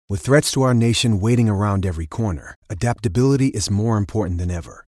With threats to our nation waiting around every corner, adaptability is more important than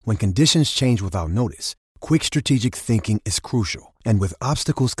ever. When conditions change without notice, quick strategic thinking is crucial. And with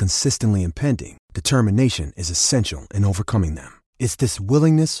obstacles consistently impending, determination is essential in overcoming them. It's this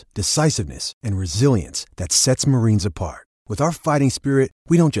willingness, decisiveness, and resilience that sets Marines apart. With our fighting spirit,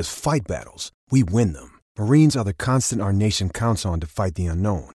 we don't just fight battles, we win them. Marines are the constant our nation counts on to fight the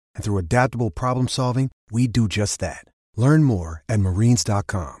unknown. And through adaptable problem solving, we do just that. Learn more at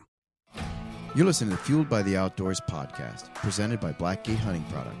marines.com. You're listening to Fueled by the Outdoors podcast, presented by Blackgate Hunting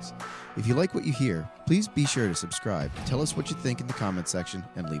Products. If you like what you hear, please be sure to subscribe, tell us what you think in the comment section,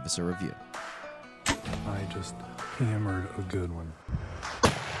 and leave us a review. I just hammered a good one.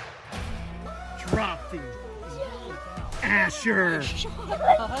 Drop him. Asher.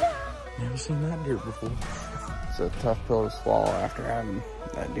 Never seen that deer before. It's a tough pill to swallow after having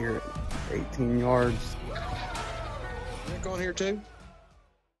that deer at 18 yards. Nick on here too?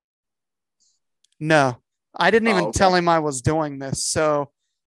 No, I didn't even okay. tell him I was doing this. So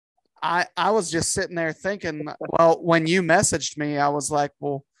I was just sitting there thinking, well, when you messaged me, I was like,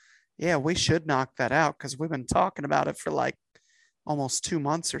 well, yeah, we should knock that out because we've been talking about it for like almost 2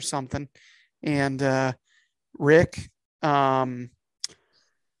 months or something. And Rick does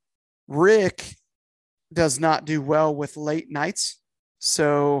not do well with late nights.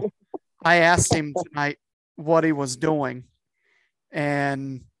 So I asked him tonight what he was doing.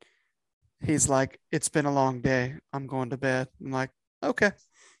 And he's like, it's been a long day. I'm going to bed. I'm like, okay.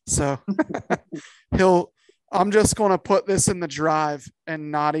 So I'm just going to put this in the drive and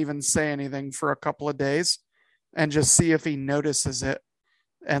not even say anything for a couple of days and just see if he notices it.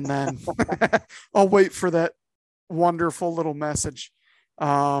 And then I'll wait for that wonderful little message.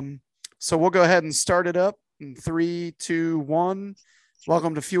 So we'll go ahead and start it up in 3, 2, 1.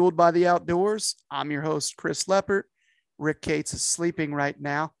 Welcome to Fueled by the Outdoors. I'm your host, Chris Leppert. Rick Cates is sleeping right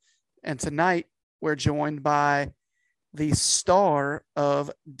now. And tonight we're joined by the star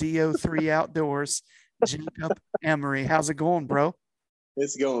of DO3 Outdoors, Jacob Emery. How's it going, bro?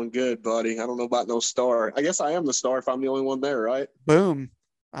 It's going good, buddy. I don't know about no star. I guess I am the star if I'm the only one there, right? Boom.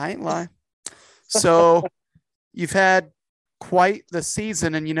 I ain't lying. So you've had quite the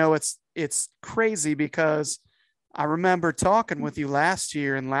season, and it's crazy because I remember talking with you last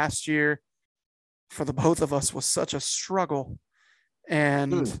year, and last year for the both of us was such a struggle.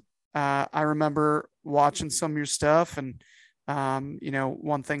 And I remember watching some of your stuff, and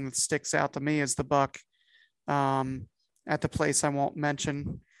one thing that sticks out to me is the buck at the place I won't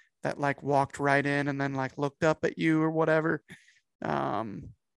mention that like walked right in and then like looked up at you or whatever. I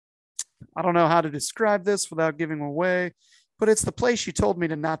don't know how to describe this without giving away, but it's the place you told me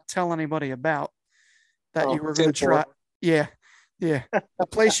to not tell anybody about that you were going to try. Yeah. The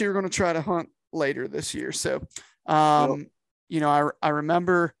place you were going to try to hunt later this year. So, I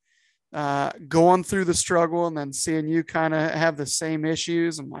remember going through the struggle and then seeing you kind of have the same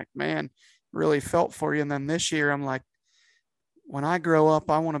issues. I'm like, man, really felt for you. And then this year I'm like, when I grow up,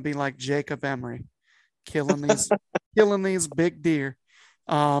 I want to be like Jacob Emery, killing these big deer.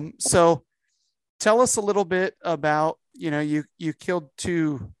 So tell us a little bit about, you killed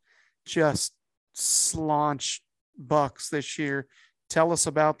 2 just slaunch bucks this year. Tell us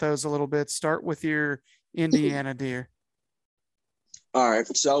about those a little bit. Start with your Indiana deer. All right.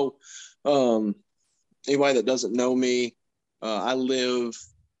 So anybody that doesn't know me, I live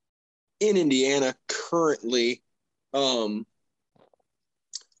in Indiana currently. I'm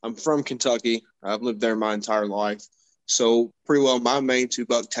from Kentucky. I've lived there my entire life. So pretty well my main 2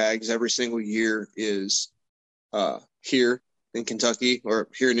 buck tags every single year is here in Kentucky or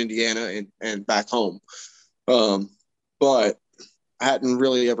here in Indiana and back home. But I hadn't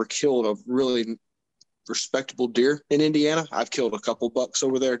really ever killed a really respectable deer in Indiana. I've killed a couple bucks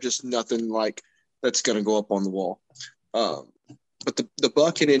over there, just nothing like that's going to go up on the wall. But the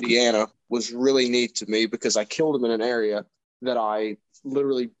buck in Indiana was really neat to me because I killed him in an area that I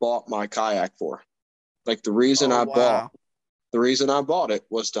literally bought my kayak for. Like the reason I bought it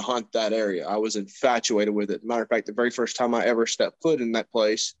was to hunt that area. I was infatuated with it. Matter of fact, the very first time I ever stepped foot in that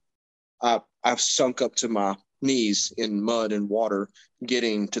place, I've sunk up to my knees in mud and water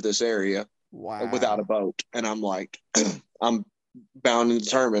getting to this area. Wow. Without a boat. And I'm like, I'm bound and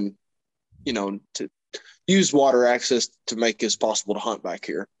determined, to use water access to make this possible to hunt back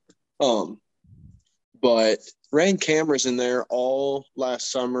here. But ran cameras in there all last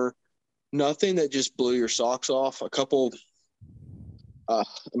summer. Nothing that just blew your socks off. A couple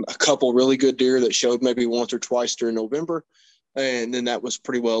really good deer that showed maybe once or twice during November. And then that was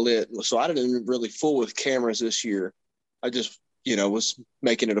pretty well it. So I didn't really fool with cameras this year. I just, was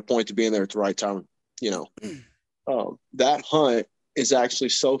making it a point to be in there at the right time, That hunt is actually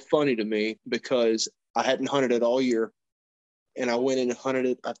so funny to me because I hadn't hunted it all year. And I went and hunted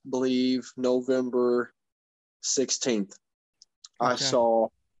it, I believe, November 16th. I Okay. saw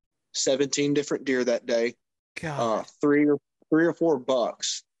 17 different deer that day, God. three or four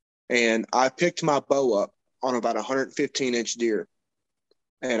bucks. And I picked my bow up on about a 115-inch deer.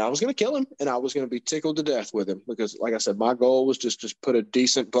 And I was going to kill him, and I was going to be tickled to death with him because, like I said, my goal was just put a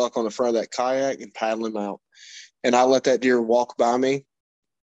decent buck on the front of that kayak and paddle him out. And I let that deer walk by me,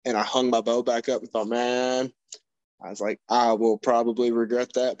 and I hung my bow back up and thought, man, I was like, I will probably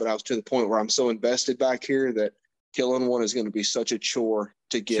regret that. But I was to the point where I'm so invested back here that killing one is going to be such a chore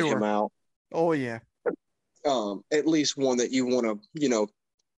to get him Sure. out. Oh yeah. At least one that you want to,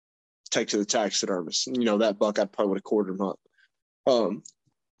 take to the taxidermist. That buck, I'd probably would have quartered him up.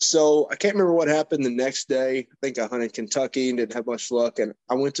 So I can't remember what happened the next day. I think I hunted Kentucky and didn't have much luck. And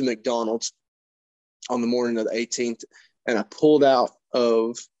I went to McDonald's on the morning of the 18th, and I pulled out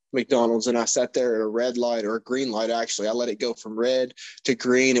of McDonald's and I sat there at a red light, or a green light, actually. I let it go from red to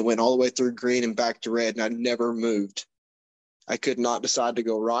green. It went all the way through green and back to red, and I never moved. I could not decide to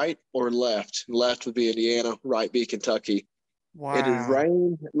go right or left. Left would be Indiana, right be Kentucky. Wow. It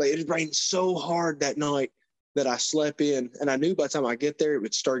had rained so hard that night that I slept in, and I knew by the time I get there, it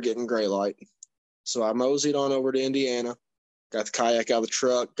would start getting gray light. So I moseyed on over to Indiana, got the kayak out of the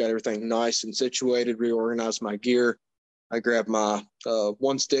truck, got everything nice and situated, reorganized my gear. I grabbed my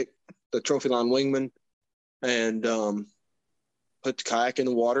one stick, the Trophy Line Wingman, and put the kayak in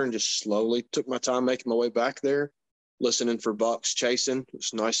the water and just slowly took my time making my way back there, listening for bucks chasing. It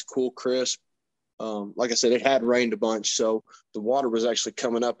was nice, cool, crisp. Like I said, it had rained a bunch, so the water was actually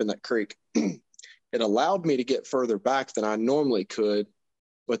coming up in that creek. It allowed me to get further back than I normally could,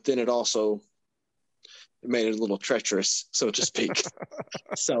 but then it made it a little treacherous, so to speak.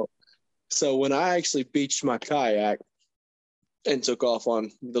 So when I actually beached my kayak and took off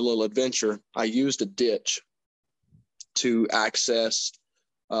on the little adventure, I used a ditch to access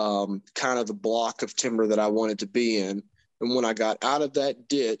kind of the block of timber that I wanted to be in. And when I got out of that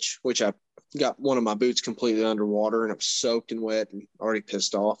ditch, which I got one of my boots completely underwater and it was soaked and wet and already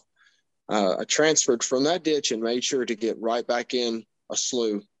pissed off, I transferred from that ditch and made sure to get right back in a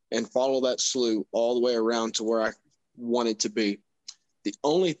slough and follow that slough all the way around to where I wanted to be. The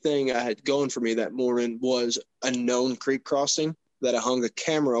only thing I had going for me that morning was a known creek crossing that I hung a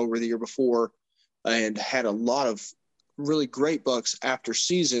camera over the year before and had a lot of really great bucks after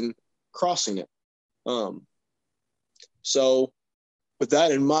season crossing it. So with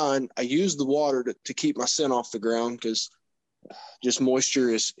that in mind, I used the water to keep my scent off the ground because just moisture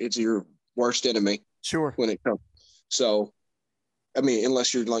is your worst enemy. Sure. When it comes. So, I mean,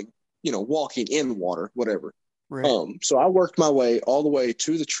 unless you're like, walking in water, whatever. Right. So I worked my way all the way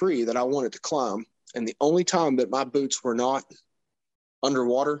to the tree that I wanted to climb. And the only time that my boots were not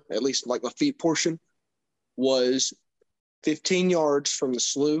underwater, at least like my feet portion, was 15 yards from the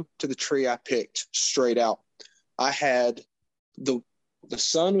slough to the tree I picked straight out. I had the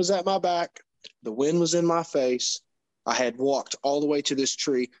sun was at my back. The wind was in my face. I had walked all the way to this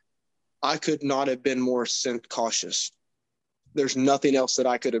tree. I could not have been more scent cautious. There's nothing else that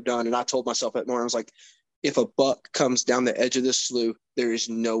I could have done. And I told myself that morning, I was like, if a buck comes down the edge of this slough, there is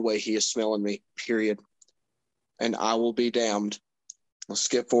no way he is smelling me, period. And I will be damned. I'll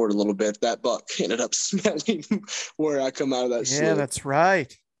skip forward a little bit. That buck ended up smelling where I come out of that slough. Yeah, that's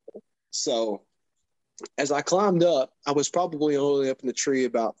right. So as I climbed up, I was probably only up in the tree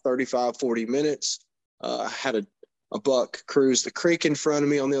about 35, 40 minutes. I had a buck cruise the creek in front of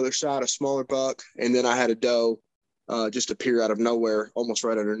me on the other side, a smaller buck. And then I had a doe just appear out of nowhere, almost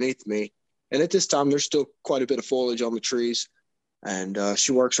right underneath me. And at this time, there's still quite a bit of foliage on the trees. And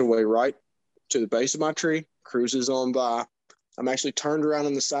she works her way right to the base of my tree, cruises on by. I'm actually turned around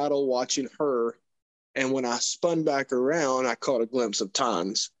in the saddle watching her. And when I spun back around, I caught a glimpse of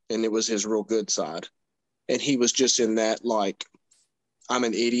Tines, and it was his real good side. And he was just in that, like, I'm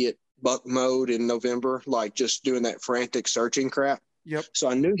an idiot buck mode in November, like just doing that frantic searching crap. Yep. So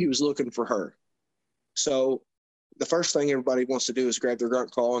I knew he was looking for her. So the first thing everybody wants to do is grab their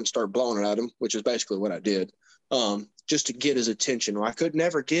grunt call and start blowing it at him, which is basically what I did, just to get his attention. Well, I could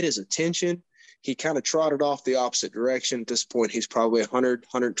never get his attention. He kind of trotted off the opposite direction. At this point, he's probably 100,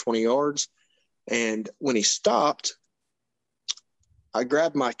 120 yards. And when he stopped, I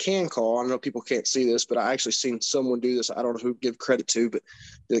grabbed my can call. I know people can't see this, but I actually seen someone do this. I don't know who to give credit to, but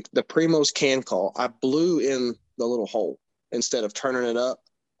the Primo's can call, I blew in the little hole instead of turning it up.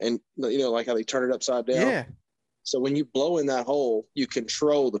 And, like how they turn it upside down. Yeah. So when you blow in that hole, you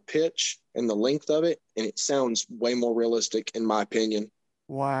control the pitch and the length of it, and it sounds way more realistic, in my opinion.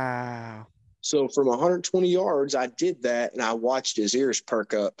 Wow. So from 120 yards, I did that, and I watched his ears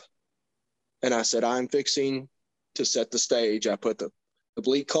perk up. And I said, I'm fixing to set the stage. I put the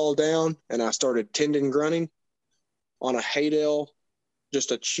bleat call down, and I started tendon grunting on a Haydale,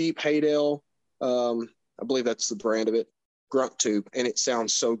 just a cheap Haydale. I believe that's the brand of it, grunt tube, and it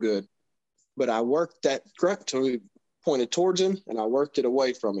sounds so good. But I worked that grunt tube pointed towards him, and I worked it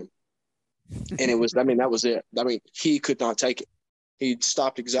away from him. And it was, that was it. He could not take it. He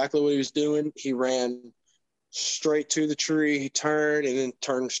stopped exactly what he was doing. He ran straight to the tree. He turned and then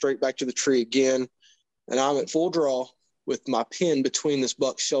turned straight back to the tree again. And I'm at full draw with my pin between this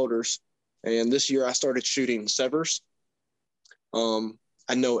buck's shoulders. And this year I started shooting severs.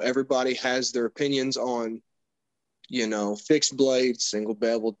 I know everybody has their opinions on, fixed blades, single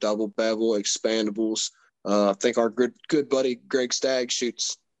bevel, double bevel, expandables. I think our good buddy Greg Stagg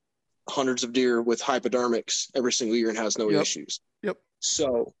shoots hundreds of deer with hypodermics every single year and has no issues. Yep.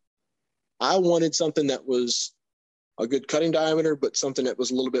 So I wanted something that was a good cutting diameter, but something that was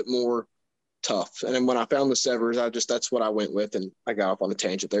a little bit more tough. And then when I found the severs, that's what I went with, and I got off on a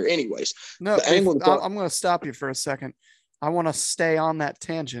tangent there. Anyways, no, I'm going to stop you for a second. I want to stay on that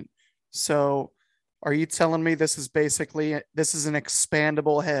tangent. So are you telling me this is an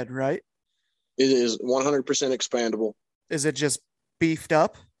expandable head, right? It is 100% expandable. Is it just beefed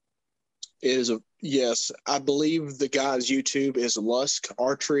up? It is yes. I believe the guy's YouTube is Lusk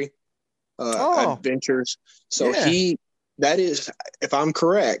Archery Adventures. So that is, if I'm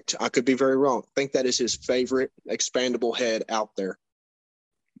correct, I could be very wrong. I think that is his favorite expandable head out there.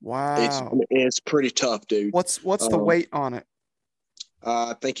 Wow. It's pretty tough, dude. What's the weight on it?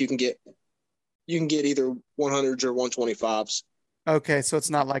 I think you can get either 100s or 125s. Okay, so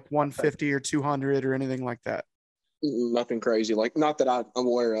it's not like 150 or 200 or anything like that. Nothing crazy, like not that I'm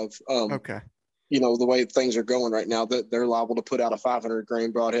aware of. Okay. The way things are going right now, that they're liable to put out a 500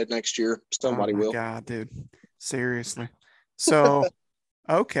 grain broadhead next year. Somebody will. God, dude, seriously. So,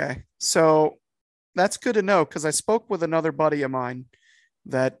 okay, so that's good to know, because I spoke with another buddy of mine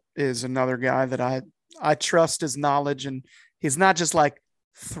that is another guy that I trust his knowledge, and he's not just like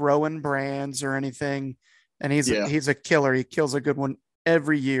throwing brands or anything. And he's a killer. He kills a good one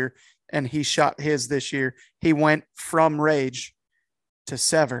every year. And he shot his this year. He went from rage to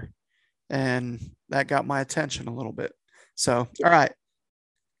sever, and that got my attention a little bit. So, all right,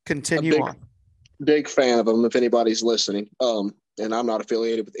 continue on. Big fan of him if anybody's listening. And I'm not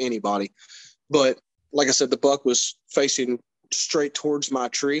affiliated with anybody, but like I said, the buck was facing straight towards my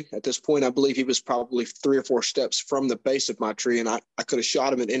tree. At this point, I believe he was probably 3 or 4 steps from the base of my tree, and I could have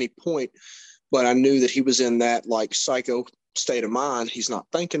shot him at any point, but I knew that he was in that like psycho state of mind. He's not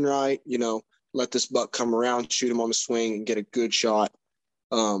thinking right, let this buck come around, shoot him on the swing and get a good shot.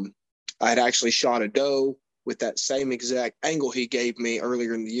 I had actually shot a doe with that same exact angle he gave me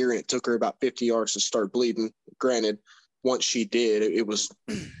earlier in the year, and it took her about 50 yards to start bleeding. Granted, once she did, it was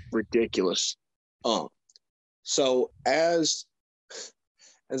ridiculous. So as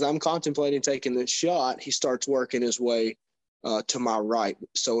I'm contemplating taking this shot, he starts working his way to my right.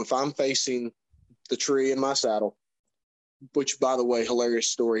 So if I'm facing the tree in my saddle, which, by the way, hilarious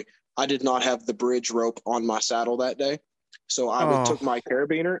story, I did not have the bridge rope on my saddle that day. So I took my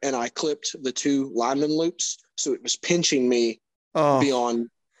carabiner and I clipped the 2 lineman loops. So it was pinching me beyond.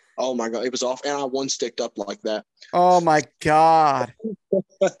 Oh my God, it was off. And I one-sticked up like that. Oh my God.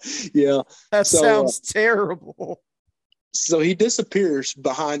 Yeah. That sounds terrible. So he disappears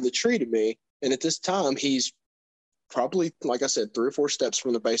behind the tree to me. And at this time, he's probably, like I said, 3 or 4 steps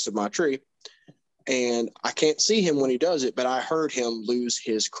from the base of my tree. And I can't see him when he does it, but I heard him lose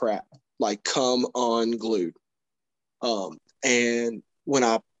his crap, like come unglued. And when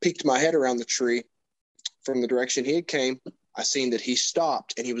I peeked my head around the tree from the direction he had came, I seen that he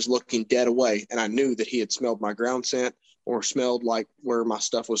stopped and he was looking dead away. And I knew that he had smelled my ground scent or smelled like where my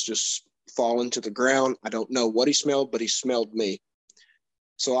stuff was just falling to the ground. I don't know what he smelled, but he smelled me.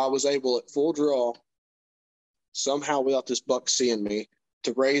 So I was able at full draw, somehow without this buck seeing me,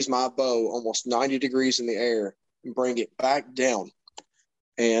 to raise my bow almost 90 degrees in the air and bring it back down.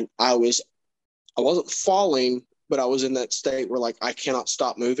 And I wasn't falling, but I was in that state where like I cannot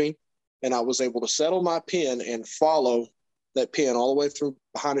stop moving. And I was able to settle my pin and follow that pin all the way through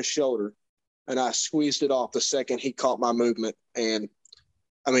behind his shoulder. And I squeezed it off the second he caught my movement. And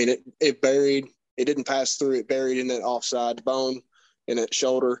I mean, it buried, it didn't pass through, it buried in that offside bone in that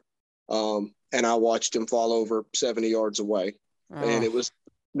shoulder. And I watched him fall over 70 yards away. And it was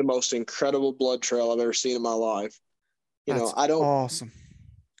the most incredible blood trail I've ever seen in my life. Awesome.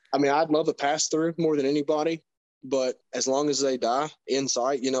 I mean, I'd love to pass through more than anybody, but as long as they die in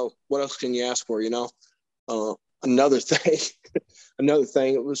sight, what else can you ask for, another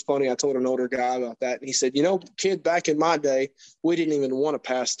thing, it was funny. I told an older guy about that, and he said, kid, back in my day, we didn't even want to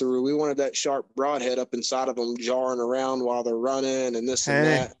pass through. We wanted that sharp broadhead up inside of them, jarring around while they're running and this and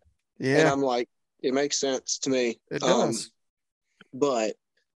that. Yeah. And I'm like, it makes sense to me. It does. But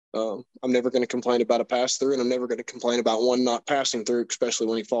I'm never going to complain about a pass through, and I'm never going to complain about one not passing through, especially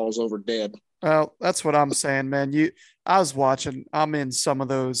when he falls over dead. Well, that's what I'm saying, man. I'm in some of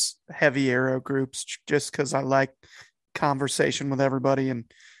those heavy arrow groups just because I like conversation with everybody and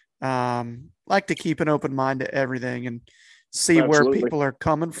like to keep an open mind to everything and see Absolutely. where people are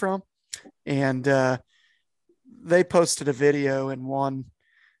coming from. And they posted a video in one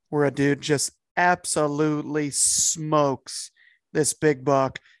where a dude just absolutely smokes this big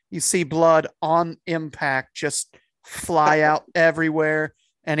buck. You see blood on impact just fly out everywhere.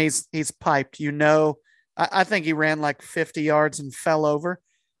 And he's piped, I think he ran like 50 yards and fell over,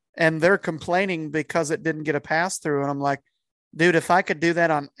 and they're complaining because it didn't get a pass through. And I'm like, dude, if I could do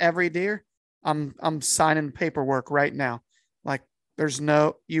that on every deer, I'm signing paperwork right now. Like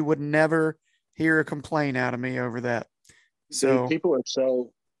you would never hear a complaint out of me over that. So dude, people are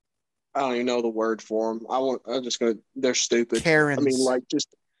so, I don't even know the word for them. They're stupid. Karens. I mean, like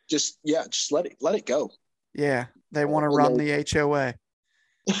just let it go. Yeah. They want to run the HOA.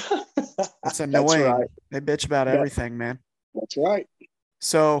 It's annoying. Right. They bitch about everything, man. That's right.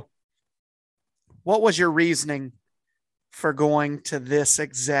 So what was your reasoning for going to this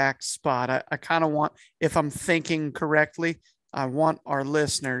exact spot? I kind of want, if I'm thinking correctly, I want our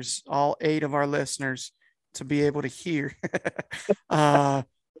listeners, all 8 of our listeners, to be able to hear,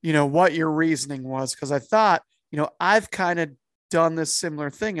 what your reasoning was. Cause I thought, I've kind of done this similar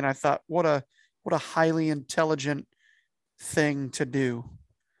thing. And I thought, what a highly intelligent thing to do.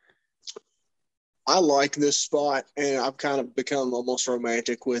 I like this spot, and I've kind of become almost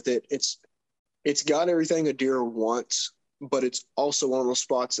romantic with it. It's got everything a deer wants, but it's also one of those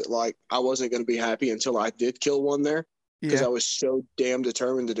spots that, like, I wasn't going to be happy until I did kill one there because I was so damn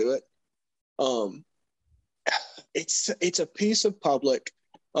determined to do it. It's a piece of public.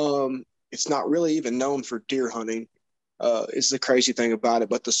 It's not really even known for deer hunting. Is the crazy thing about it.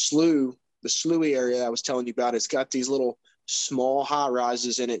 But the sloughy area I was telling you about, it's got these little small high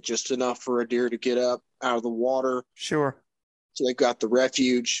rises in it, just enough for a deer to get up out of the water. Sure. So they've got the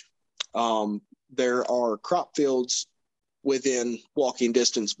refuge. There are crop fields within walking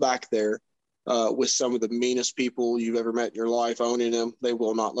distance back there, with some of the meanest people you've ever met in your life owning them. They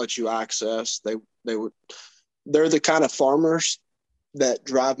will not let you access. They're the kind of farmers that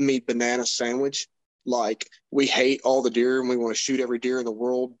drive me banana sandwich. Like, we hate all the deer and we want to shoot every deer in the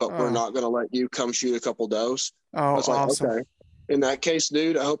world, but we're not going to let you come shoot a couple does. Oh, I was like, awesome. okay. In that case,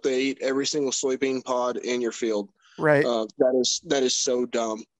 dude, I hope they eat every single soybean pod in your field. Right. That is so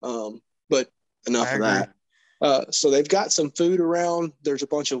dumb. But enough of that. So they've got some food around. There's a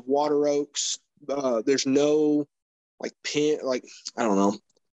bunch of water oaks. There's no I don't know,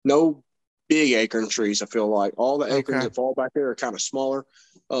 no big acorn trees. I feel like all the acorns that fall back there are kind of smaller.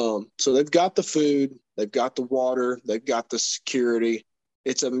 So they've got the food, they've got the water, they've got the security.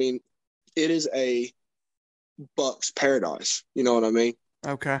 It is a buck's paradise. You know what I mean?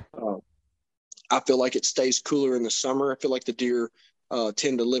 Okay. I feel like it stays cooler in the summer. I feel like the deer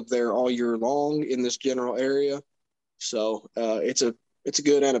tend to live there all year long in this general area. So it's a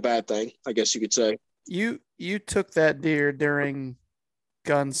good and a bad thing, I guess you could say. You took that deer during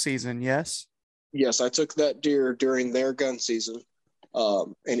gun season, yes? Yes, I took that deer during their gun season.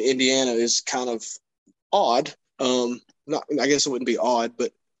 And Indiana is kind of odd. I guess it wouldn't be odd,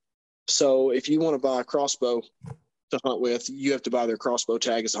 but so if you want to buy a crossbow to hunt with, you have to buy their crossbow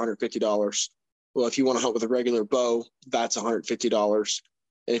tag. It's $150. Well, if you want to hunt with a regular bow, that's $150.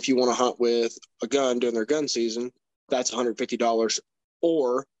 And if you want to hunt with a gun during their gun season, that's $150.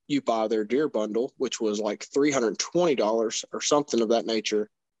 Or you buy their deer bundle, which was like $320 or something of that nature.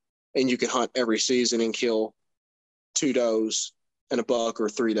 And you can hunt every season and kill 2 does and a buck or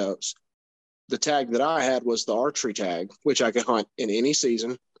 3 does. The tag that I had was the archery tag, which I could hunt in any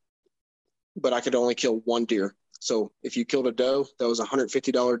season, but I could only kill 1 deer. So if you killed a doe, that was a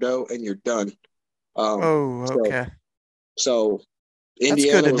 $150 doe and you're done. Okay. So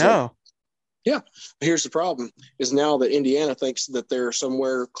Indiana, that's good to know. Yeah. Here's the problem is now that Indiana thinks that they're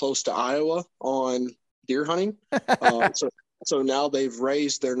somewhere close to Iowa on deer hunting. So now they've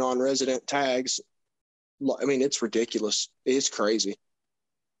raised their non-resident tags. I mean, it's ridiculous. It's crazy.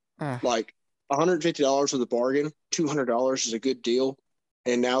 Like $150 was a bargain. $200 is a good deal.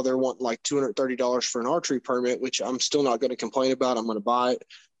 And now they're wanting like $230 for an archery permit, which I'm still not going to complain about. I'm going to buy it.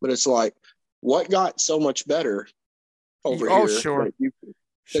 But it's like, what got so much better over here? Sure.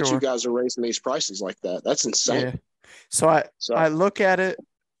 that you Sure. guys are raising these prices like that. That's insane. Yeah. So I look at it.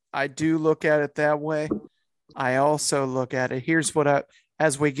 I do look at it that way. I also look at it. Here's what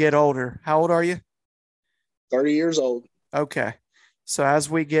as we get older. How old are you? 30 years old. Okay. So as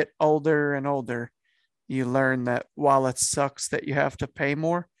we get older and older, you learn that while it sucks that you have to pay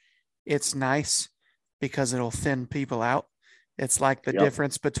more, it's nice because it'll thin people out. It's like the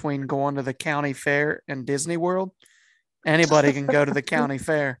difference between going to the county fair and Disney World. Anybody can go to the county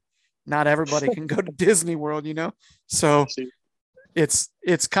fair. Not everybody can go to Disney World, So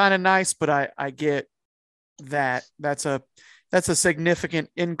it's kind of nice, but I get that that's a significant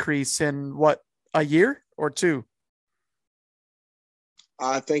increase in what, a year or two?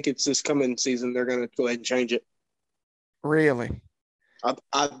 I think it's this coming season they're going to go ahead and change it. Really?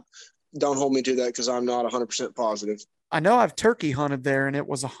 I don't hold me to that because I'm not 100% positive. I know I've turkey hunted there and it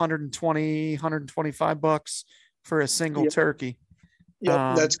was 120, 125 bucks for a single turkey.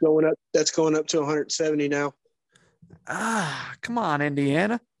 Yep, that's going up. That's going up to 170 now. Come on,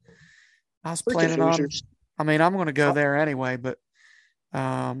 Indiana. I was planning on. I mean, I'm going to go there anyway, but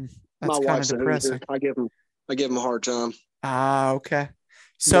that's kind of depressing. I give them a hard time. Okay.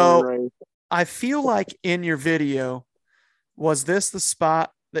 So I feel like in your video, was this the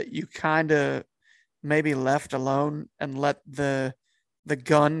spot that you kind of maybe left alone and let the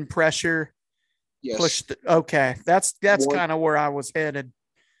gun pressure push? Okay. That's kind of where I was headed.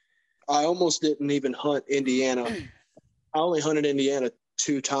 I almost didn't even hunt Indiana. I only hunted Indiana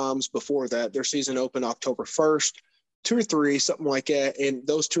 2 times before that. Their season opened October 1st, 2 or 3, something like that. And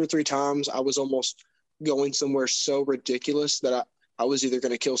those 2 or 3 times I was almost going somewhere so ridiculous that I was either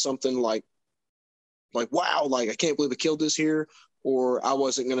going to kill something like, wow, like I can't believe I killed this here, or I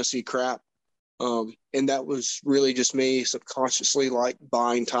wasn't going to see crap. And that was really just me subconsciously like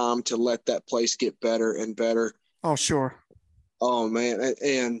buying time to let that place get better and better. Oh, sure. Oh man.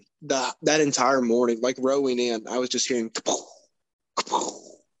 And that entire morning, like rowing in, I was just hearing,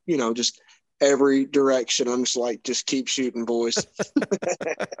 just every direction. I'm just like, just keep shooting, boys.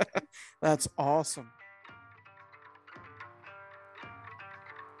 That's awesome.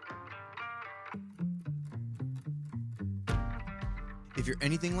 If you're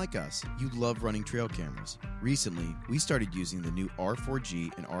anything like us, you love running trail cameras. Recently, we started using the new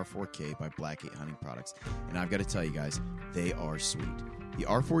R4G and R4K by Blackgate Hunting Products, and I've got to tell you guys, they are sweet. The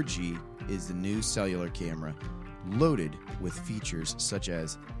R4G is the new cellular camera loaded with features such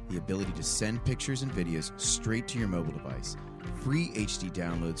as the ability to send pictures and videos straight to your mobile device, free HD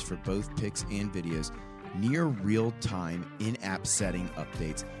downloads for both pics and videos, near real-time in-app setting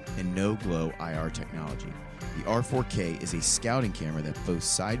updates, and no-glow IR technology. The R4K is a scouting camera that boasts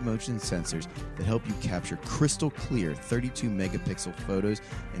side motion sensors that help you capture crystal clear 32 megapixel photos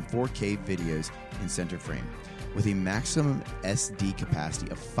and 4K videos in center frame. With a maximum SD capacity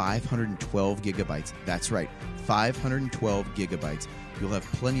of 512 gigabytes, that's right, 512 gigabytes, you'll have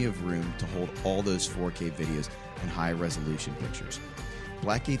plenty of room to hold all those 4K videos and high-resolution pictures.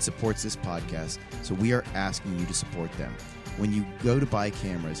 Blackgate supports this podcast, so we are asking you to support them. When you go to buy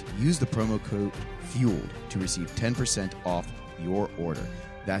cameras, use the promo code FUELED to receive 10% off your order.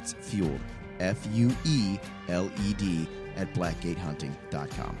 That's FUELED, FUELED, at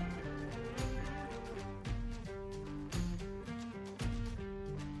blackgatehunting.com.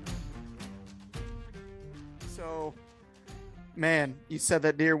 So, man, you said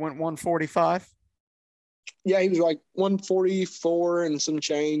that deer went 145? Yeah, he was like 144 and some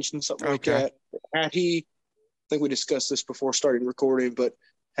change and something like that. Had he, I think we discussed this before starting recording, but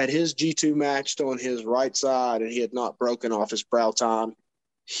had his G2 matched on his right side and he had not broken off his brow time,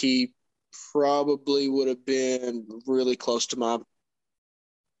 he probably would have been really close to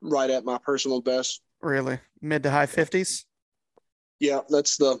right at my personal best. Really? Mid to high 50s? Yeah,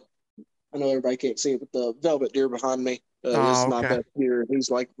 I know everybody can't see it, but the velvet deer behind me is my best deer.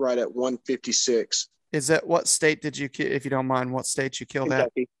 He's like right at 156. Is that what state did you kill? If you don't mind, what state you killed at?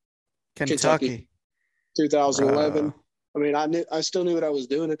 Kentucky. 2011. I mean, I still knew what I was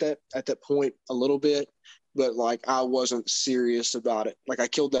doing at that point a little bit, but like I wasn't serious about it. Like I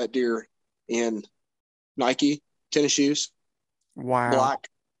killed that deer in Nike tennis shoes, wow,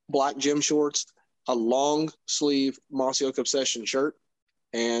 black gym shorts, a long sleeve Mossy Oak Obsession shirt,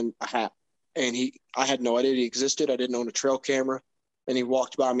 and a hat. And I had no idea he existed. I didn't own a trail camera. And he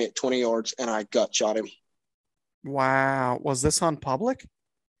walked by me at 20 yards and I gut shot him. Wow. Was this on public?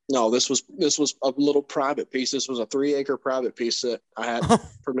 No, this was a little private piece. This was a 3-acre private piece that I had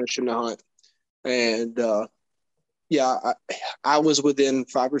permission to hunt. And I was within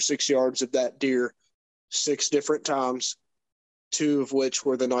 5 or 6 yards of that deer 6 different times, 2 of which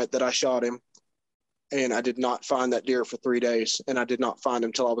were the night that I shot him. and I did not find that deer for 3 days, and I did not find him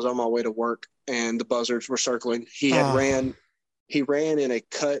until I was on my way to work, and the buzzards were circling. He ran in a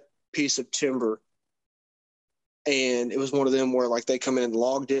cut piece of timber, and it was one of them where like they come in and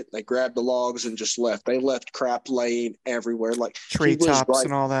logged it, they grabbed the logs and just left. They left crap laying everywhere, like treetops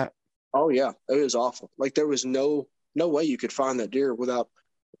and all that. Oh yeah, it was awful. Like there was no way you could find that deer without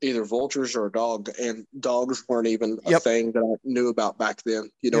either vultures or a dog, and dogs weren't even a thing that I knew about back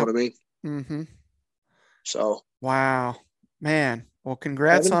then. You know what I mean? Mm-hmm. So wow, man. Well,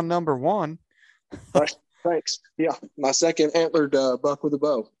 congrats on number one. Thanks. Yeah, my second antlered buck with a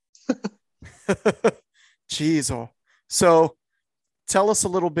bow. Jeez. So tell us a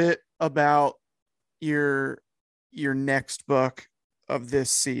little bit about your next buck of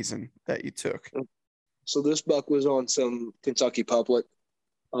this season that you took. So this buck was on some Kentucky public.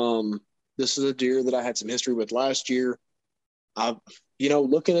 This is a deer that I had some history with last year.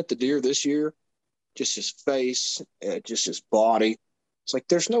 Looking at the deer this year, just his face, just his body. It's like,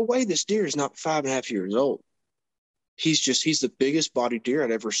 there's no way this deer is not 5.5 years old. He's the biggest body deer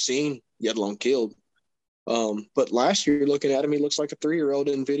I'd ever seen, yet alone killed. But last year, looking at him, he looks like a 3-year-old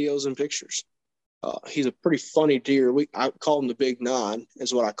in videos and pictures. He's a pretty funny deer. I called him the Big Nine,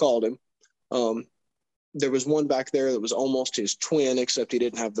 is what I called him. There was one back there that was almost his twin, except he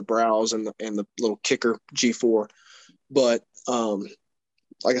didn't have the brows and the little kicker G4. But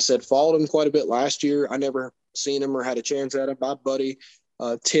like I said, followed him quite a bit last year. I never seen him or had a chance at him. My buddy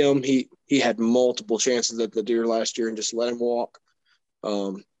Tim, he had multiple chances at the deer last year and just let him walk.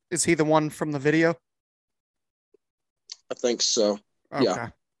 Is he the one from the video? I think so. Okay. Yeah.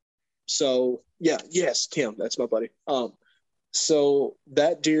 So yes, Tim, that's my buddy. So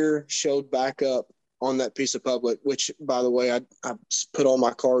that deer showed back up on that piece of public, which, by the way, I put all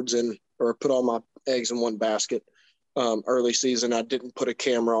my cards in, or put all my eggs in one basket. Early season, I didn't put a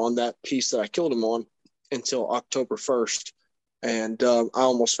camera on that piece that I killed him on until October 1st. And I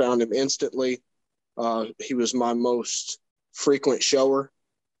almost found him instantly. He was my most frequent shower.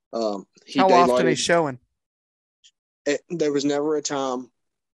 How often he's showing? There was never a time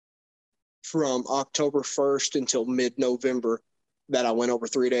from October 1st until mid-November that I went over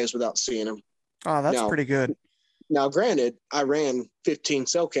 3 days without seeing him. Oh, that's pretty good. Now, granted, I ran 15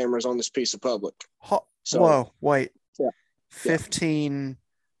 cell cameras on this piece of public. Whoa, wait. Yeah. 15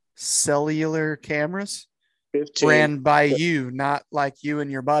 cellular cameras? 15. Ran by you, not like you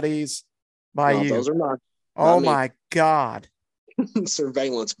and your buddies. You. Those are not. Oh, my God.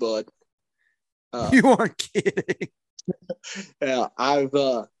 Surveillance, bud. You aren't kidding. Yeah,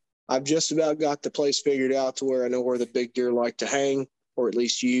 I've just about got the place figured out to where I know where the big deer like to hang, or at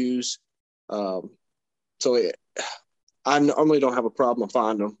least use. I normally don't have a problem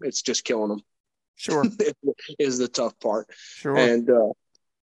finding them. It's just killing them. Sure. is the tough part. Sure. And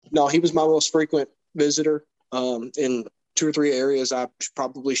no, he was my most frequent visitor. In 2 or 3 areas, I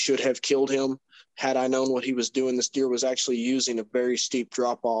probably should have killed him had I known what he was doing. This deer was actually using a very steep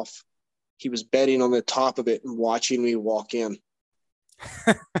drop off. He was bedding on the top of it and watching me walk in.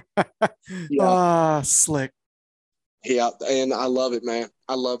 Yeah. Slick. Yeah, and I love it, man.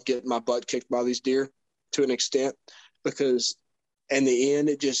 I love getting my butt kicked by these deer to an extent, because in the end,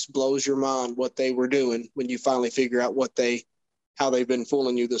 it just blows your mind what they were doing when you finally figure out how they've been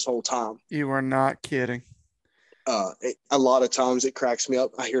fooling you this whole time. You are not kidding. A lot of times it cracks me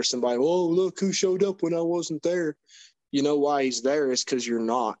up. I hear somebody, "Oh, look who showed up when I wasn't there." You know why he's there is because you're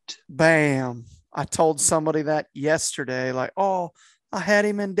not. Bam. I told somebody that yesterday, like, "Oh, I had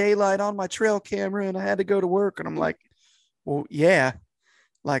him in daylight on my trail camera and I had to go to work." And I'm like, well, yeah.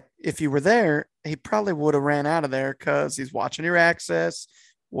 Like, if you were there, he probably would have ran out of there because he's watching your access,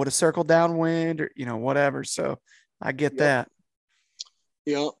 would have circled downwind, or, whatever. So I get that.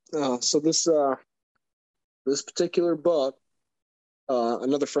 Yeah. So this particular buck,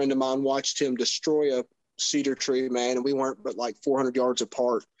 another friend of mine watched him destroy a cedar tree, man, and we weren't but like 400 yards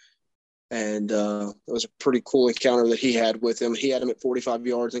apart. And it was a pretty cool encounter that he had with him. He had him at 45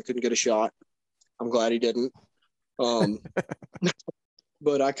 yards and couldn't get a shot. I'm glad he didn't.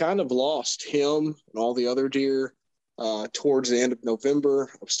 But I kind of lost him and all the other deer towards the end of November.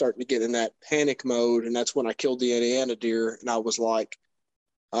 I was starting to get in that panic mode, and that's when I killed the Indiana deer. And I was like,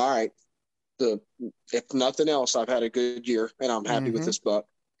 all right, if nothing else, I've had a good year, and I'm happy with this buck.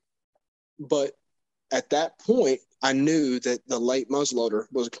 But at that point, I knew that the late muzzleloader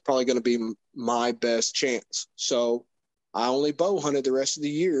was probably going to be my best chance. So I only bow hunted the rest of the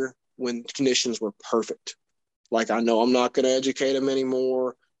year when conditions were perfect. Like, I know I'm not going to educate them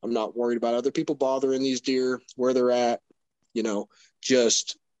anymore. I'm not worried about other people bothering these deer, where they're at.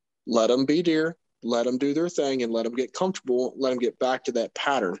 Just let them be deer, let them do their thing, and let them get comfortable, let them get back to that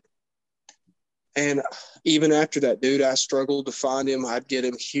pattern. And even after that, dude, I struggled to find him. I'd get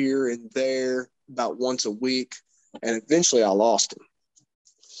him here and there about once a week, and eventually I lost him.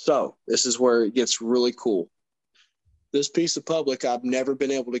 So this is where it gets really cool. This piece of public, I've never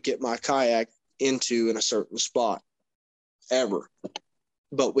been able to get my kayak into in a certain spot ever.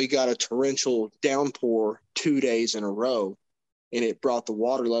 But we got a torrential downpour 2 days in a row, and it brought the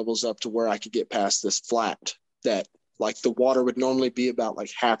water levels up to where I could get past this flat that, like, the water would normally be about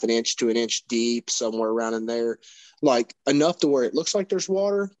like half an inch to an inch deep, somewhere around in there, like enough to where it looks like there's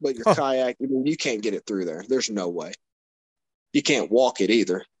water, but your kayak, I mean, you can't get it through there. There's no way. You can't walk it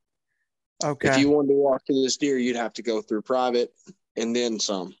either. Okay. If you wanted to walk to this deer, you'd have to go through private and then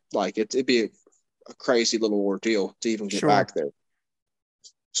some. Like, it'd be a crazy little ordeal to even get back there.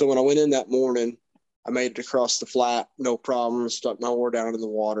 So when I went in that morning, I made it across the flat, no problem, stuck my oar down in the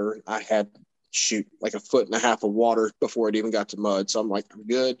water. I had, like 1.5 feet of water before it even got to mud. So I'm like, I'm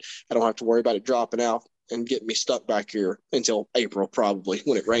good. I don't have to worry about it dropping out and getting me stuck back here until April, probably,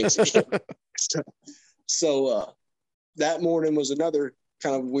 when it rains again. So that morning was another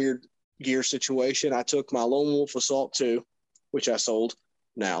kind of weird gear situation. I took my Lone Wolf Assault 2, which I sold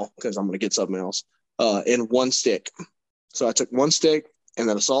now because I'm going to get something else, in one stick. So I took one stick and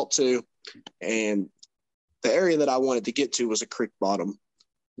then Assault 2, and the area that I wanted to get to was a creek bottom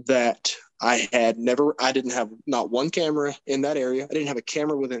that I didn't have not one camera in that area. I didn't have a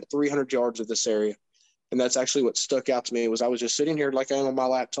camera within 300 yards of this area. And that's actually what stuck out to me. Was I was just sitting here like I am on my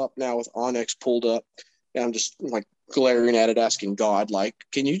laptop now with Onyx pulled up, and I'm just like glaring at it, asking God, like,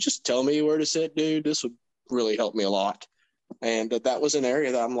 can you just tell me where to sit, dude? This would really help me a lot. And that was an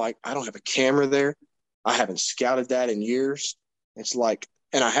area that I'm like, I don't have a camera there. I haven't scouted that in years. It's like,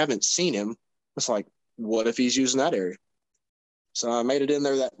 and I haven't seen him. It's like, what if he's using that area? So I made it in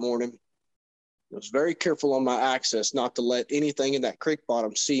there that morning. I was very careful on my access not to let anything in that creek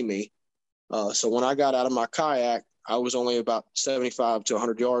bottom see me. So when I got out of my kayak, I was only about 75 to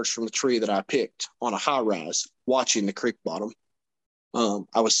 100 yards from the tree that I picked on a high rise, watching the creek bottom.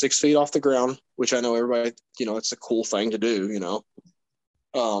 I was 6 feet off the ground, which I know everybody, it's a cool thing to do,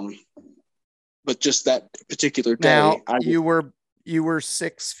 but just that particular day. Now, you were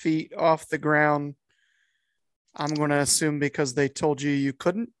 6 feet off the ground. I'm going to assume because they told you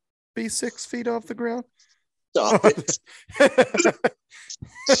couldn't be 6 feet off the ground. Stop it.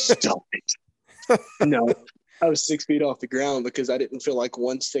 Stop it. No, I was 6 feet off the ground because I didn't feel like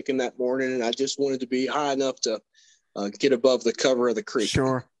one sticking that morning, and I just wanted to be high enough to get above the cover of the creek.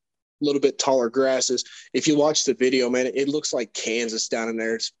 Sure. A little bit taller grasses. If you watch the video, man, it looks like Kansas down in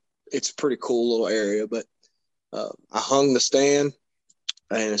there. It's a pretty cool little area, but I hung the stand,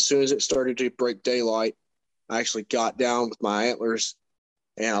 and as soon as it started to break daylight, I actually got down with my antlers,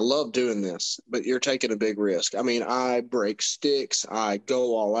 and I love doing this, but you're taking a big risk. I mean, I break sticks, I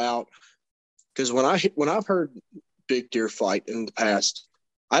go all out, because when I've heard big deer fight in the past,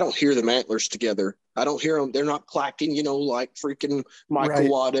 I don't hear them antlers together. I don't hear them. They're not clacking, like freaking Michael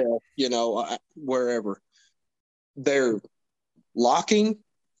Waddell, wherever. They're locking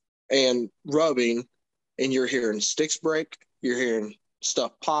and rubbing, and you're hearing sticks break. You're hearing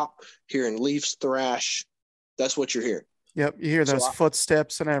stuff pop, hearing leaves thrash. That's what you're hearing. Yep, you hear those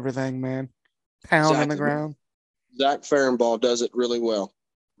footsteps and everything, man. Pounding the ground. Zach Farrenball does it really well.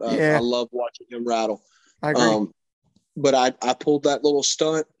 I love watching him rattle. I agree. But I pulled that little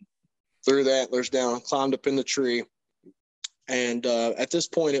stunt, threw the antlers down, climbed up in the tree, and at this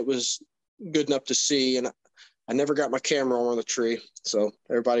point it was good enough to see, and I never got my camera on the tree, so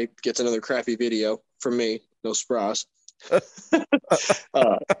everybody gets another crappy video from me. No surprise.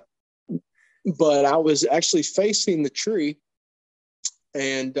 But I was actually facing the tree,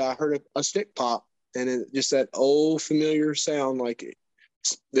 and I heard a stick pop, and it just that old familiar sound, like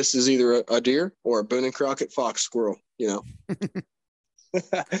this is either a deer or a Boone and Crockett fox squirrel,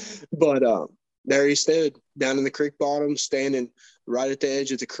 But there he stood down in the creek bottom, standing right at the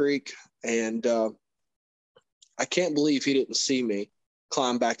edge of the creek, and I can't believe he didn't see me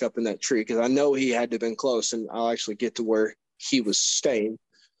climb back up in that tree, because I know he had to have been close, and I'll actually get to where he was staying.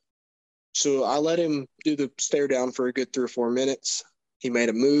 So I let him do the stare down for a good 3 or 4 minutes. He made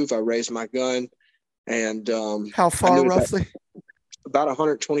a move. I raised my gun, and how far roughly? About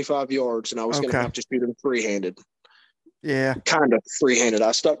 125 yards, and I was going to have to shoot him free-handed. Yeah, kind of free-handed.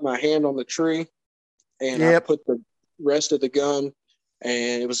 I stuck my hand on the tree, and I put the rest of the gun,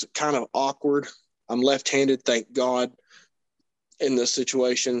 and it was kind of awkward. I'm left-handed, thank God, in this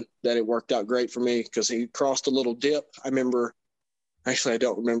situation that it worked out great for me, because he crossed a little dip. I don't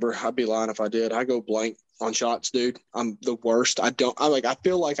remember. I'd be lying if I did. I go blank on shots, dude. I'm the worst. I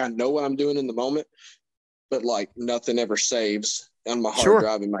feel like I know what I'm doing in the moment, but like nothing ever saves on my hard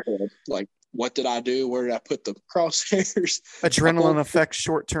drive in my head. Like what did I do? Where did I put the crosshairs? Adrenaline affects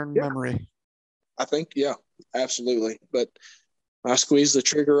short-term memory. I think, yeah, absolutely. But I squeezed the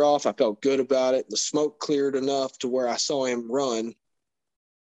trigger off. I felt good about it. The smoke cleared enough to where I saw him run.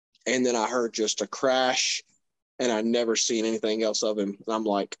 And then I heard just a crash, and I never seen anything else of him. And I'm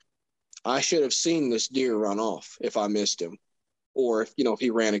like, I should have seen this deer run off if I missed him, or if, if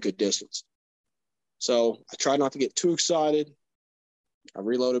he ran a good distance. So I tried not to get too excited. I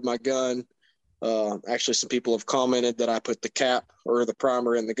reloaded my gun. Actually, some people have commented that I put the cap or the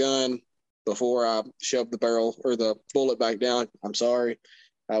primer in the gun before I shoved the barrel or the bullet back down. I'm sorry.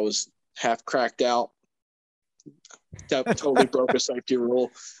 I was half cracked out. Totally broke a safety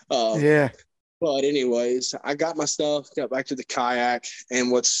rule. Yeah. But anyways, I got my stuff, got back to the kayak.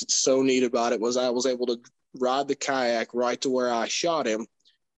 And what's so neat about it was I was able to ride the kayak right to where I shot him.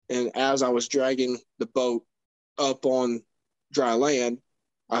 And as I was dragging the boat up on dry land,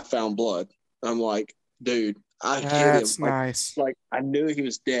 I found blood. I'm like, dude, I hit him. That's nice. Like I knew he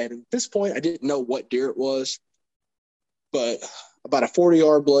was dead. At this point, I didn't know what deer it was, but about a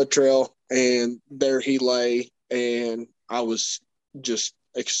 40-yard blood trail, and there he lay. And I was just,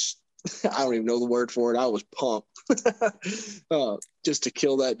 I don't even know the word for it. I was pumped just to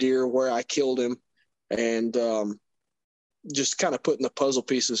kill that deer where I killed him. And just kind of putting the puzzle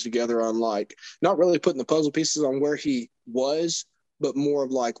pieces together on, like, not really putting the puzzle pieces on where he was, but more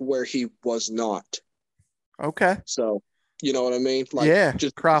of like where he was not. Okay. So, you know what I mean? Like, yeah,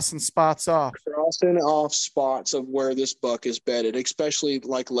 just crossing spots off. Crossing off spots of where this buck is bedded, especially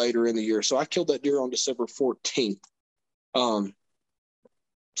like later in the year. So I killed that deer on December 14th. So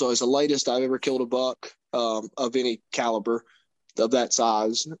it's the latest I've ever killed a buck of any caliber of that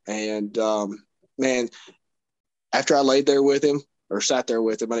size. And man, after I laid there with him or sat there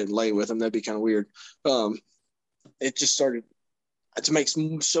with him, I didn't lay with him. That'd be kind of weird. It just started to make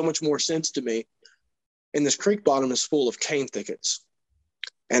so much more sense to me. And this creek bottom is full of cane thickets.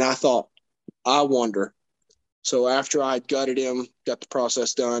 And I thought, I wonder. So after I gutted him, got the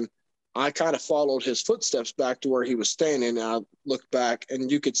process done, I kind of followed his footsteps back to where he was standing. And I looked back,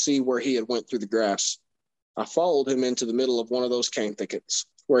 and you could see where he had went through the grass. I followed him into the middle of one of those cane thickets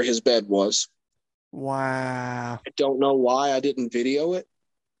where his bed was. Wow. I don't know why I didn't video it.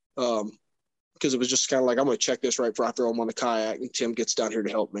 Because it was just kind of like, I'm going to check this right before I throw him on the kayak and Tim gets down here to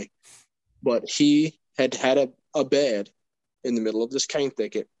help me. But he had a bed in the middle of this cane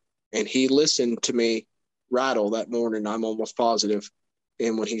thicket, and he listened to me rattle that morning, I'm almost positive.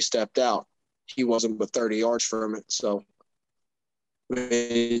 And when he stepped out, he wasn't but 30 yards from it. So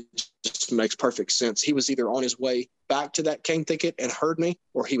it just makes perfect sense. He was either on his way back to that cane thicket and heard me,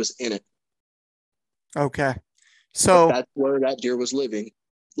 or he was in it. Okay. So but that's where that deer was living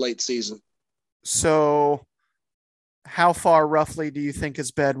late season. So how far roughly do you think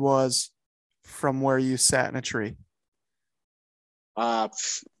his bed was from where you sat in a tree?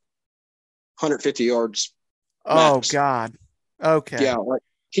 150 yards. Oh, max. God. Okay. Yeah, like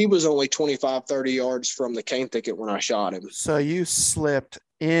he was only 25, 30 yards from the cane thicket when I shot him. So you slipped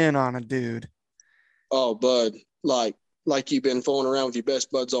in on a dude. Oh, bud, like you've been fooling around with your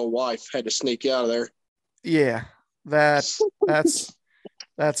best bud's old wife, had to sneak you out of there. Yeah, that's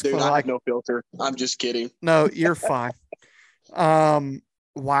Dude, I like have no filter. I'm just kidding. No, you're fine.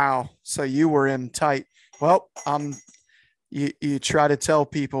 Wow. So you were in tight. Well, you try to tell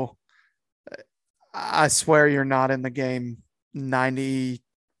people, I swear you're not in the game 90+%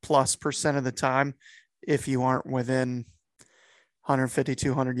 of the time if you aren't within 150,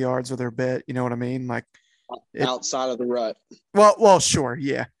 200 yards of their bit. You know what I mean? Like outside of the rut. Well, sure.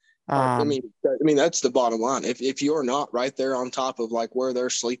 Yeah. I mean, that's the bottom line. If you're not right there on top of like where they're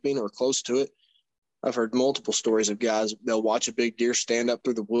sleeping or close to it, I've heard multiple stories of guys, they'll watch a big deer stand up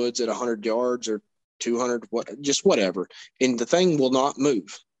through the woods at 100 yards or 200, just whatever. And the thing will not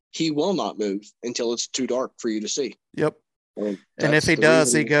move. He will not move until it's too dark for you to see. Yep. And if he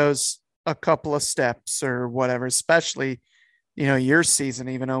does, he goes a couple of steps or whatever, especially, your season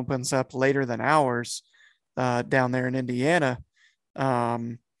even opens up later than ours down there in Indiana.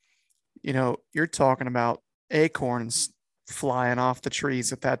 You're talking about acorns flying off the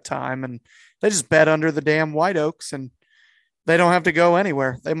trees at that time, and they just bed under the damn white oaks, and they don't have to go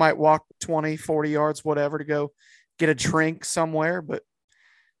anywhere. They might walk 20, 40 yards, whatever, to go get a drink somewhere, but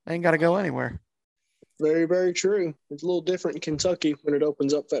they ain't got to go anywhere. Very, very true. It's a little different in Kentucky when it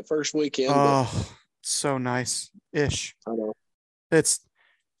opens up that first weekend. Oh, so nice-ish. I know.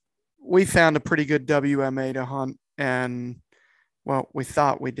 We found a pretty good WMA to hunt, and well, we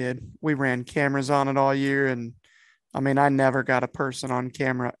thought we did. We ran cameras on it all year, and I never got a person on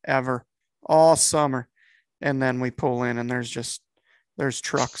camera ever all summer. And then we pull in, and there's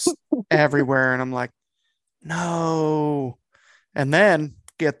trucks everywhere. And I'm like, no. And then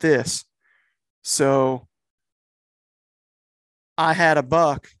get this. So I had a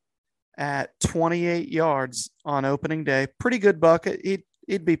buck at 28 yards on opening day. Pretty good buck.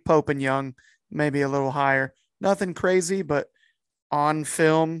 He'd be Pope and Young, maybe a little higher. Nothing crazy, but on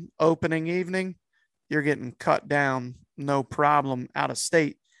film opening evening, you're getting cut down, no problem, out of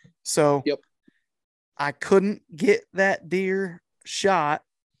state. So Yep. I couldn't get that deer shot.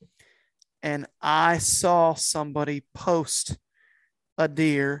 And I saw somebody post a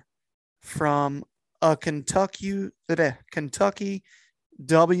deer from a Kentucky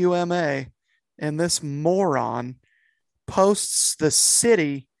WMA, and this moron posts the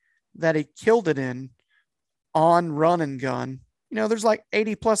city that he killed it in on Run and Gun. You know, there's like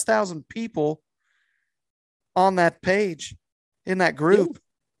 80 plus thousand people on that page in that group.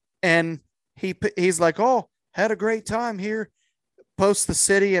 And he's like, oh, had a great time here. Post the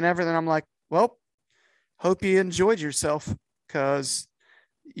city and everything. I'm like, well, hope you enjoyed yourself, because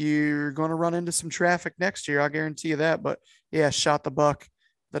you're going to run into some traffic next year. I'll guarantee you that. But yeah, shot the buck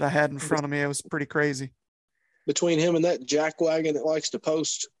that I had in front of me. It was pretty crazy. Between him and that jackwagon that likes to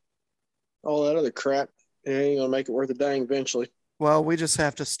post all that other crap, it ain't going to make it worth a dang eventually. Well, we just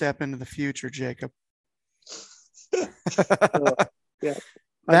have to step into the future, Jacob. Yeah.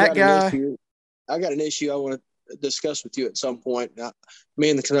 That guy. I got an issue I want to discuss with you at some point. Now, me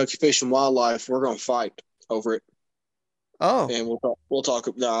and the Kentucky Fish and Wildlife, we're going to fight over it. Oh. And we'll talk.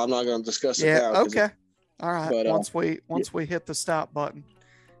 No, I'm not going to discuss it now. Okay. All right. But, once we hit the stop button.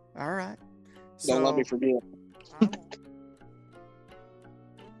 All right. Don't let me forget.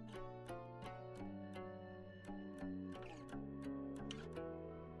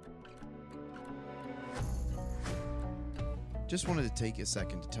 Just wanted to take a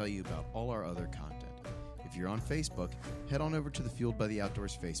second to tell you about all our other content. If you're on Facebook, head on over to the Fueled by the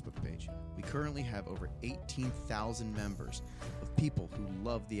Outdoors Facebook page. We currently have over 18,000 members of people who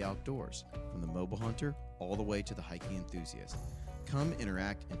love the outdoors, from the mobile hunter all the way to the hiking enthusiast. Come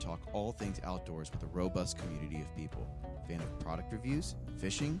interact and talk all things outdoors with a robust community of people. Fan of product reviews,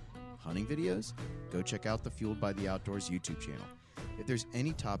 fishing, hunting videos? Go check out the Fueled by the Outdoors YouTube channel. If there's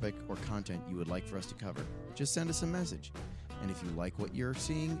any topic or content you would like for us to cover, just send us a message. And if you like what you're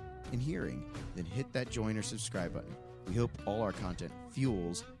seeing and hearing, then hit that join or subscribe button. We hope all our content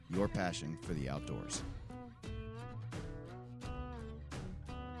fuels your passion for the outdoors.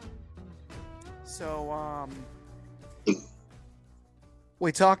 So,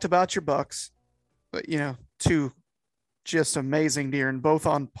 we talked about your bucks, but, you know, two just amazing deer, and both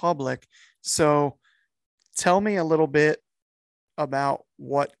on public. So tell me a little bit about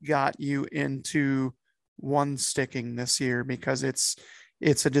what got you into one sticking this year, because it's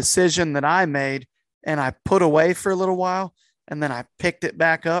a decision that I made and I put away for a little while, and then I picked it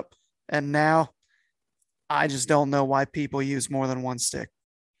back up, and now I just don't know why people use more than one stick.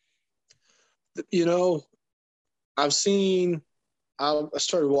 You know, I started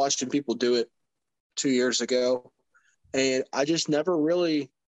watching people do it 2 years ago, and I just never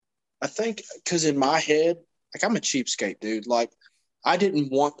really, I think, because in my head, like, I'm a cheapskate, dude. Like, I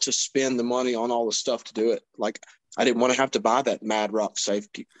didn't want to spend the money on all the stuff to do it. Like, I didn't want to have to buy that Mad Rock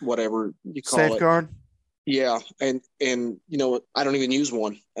safety, whatever you call Safeguard. it. Yeah. And, you know, I don't even use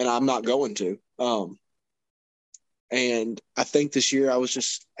one, and I'm not going to. And I think this year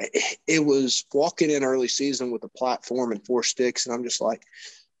it was walking in early season with a platform and 4 sticks. And I'm just like,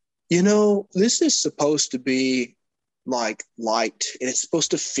 you know, this is supposed to be like light, and it's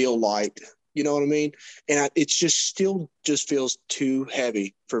supposed to feel light. You know what I mean? And it's just still just feels too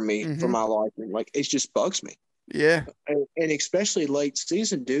heavy for me, for my liking. Like, it just bugs me. Yeah. And especially late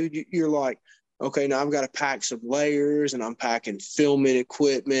season, dude, you're like, okay, now I've got to pack some layers, and I'm packing filming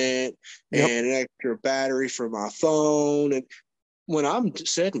equipment and an extra battery for my phone. And when I'm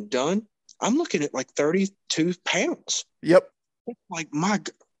said and done, I'm looking at like 32 pounds. Yep.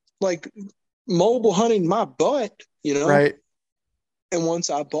 Like mobile hunting my butt, you know? Right. And once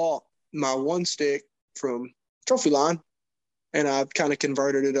I bought my one stick from Trophy Line, and I've kind of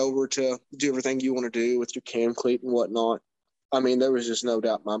converted it over to do everything you want to do with your cam cleat and whatnot. I mean, there was just no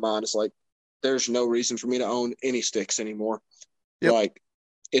doubt in my mind. It's like, there's no reason for me to own any sticks anymore. Yep. Like,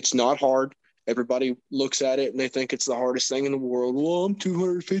 it's not hard. Everybody looks at it and they think it's the hardest thing in the world. Well, I'm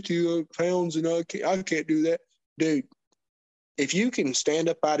 250 pounds and I can't do that. Dude, if you can stand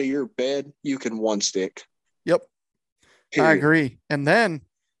up out of your bed, you can one stick. Yep. Period. I agree. And then,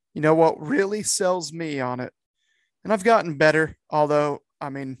 you know what really sells me on it, and I've gotten better, although, I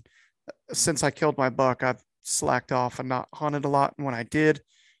mean, since I killed my buck, I've slacked off and not hunted a lot. And when I did,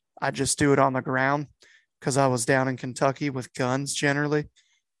 I just do it on the ground, because I was down in Kentucky with guns generally.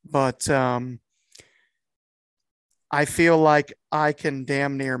 but I feel like I can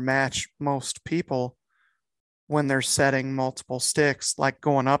damn near match most people when they're setting multiple sticks, like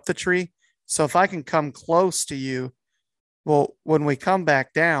going up the tree. So if I can come close to you, well, when we come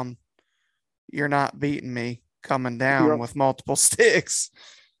back down, you're not beating me coming down You're with multiple sticks.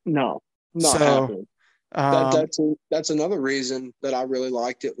 no, not So, happening. um, That's another reason that I really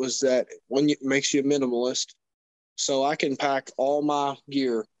liked it was that it makes you a minimalist. So I can pack all my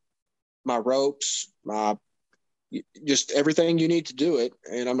gear, my ropes, my just everything you need to do it.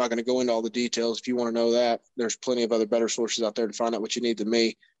 And I'm not going to go into all the details. If you want to know that, there's plenty of other better sources out there to find out what you need than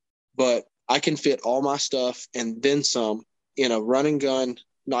me. But I can fit all my stuff and then some in a run and gun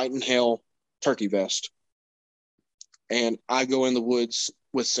night in hell turkey vest. And I go in the woods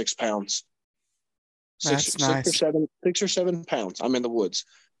with 6 pounds. that's nice. 6 or 7 pounds. I'm in the woods,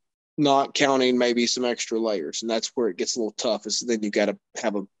 not counting maybe some extra layers. And that's where it gets a little tough is then you got to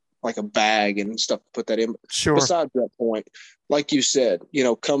have a bag and stuff to put that in. Sure. Besides that point, like you said,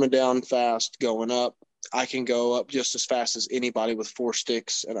 coming down fast, going up, I can go up just as fast as anybody with 4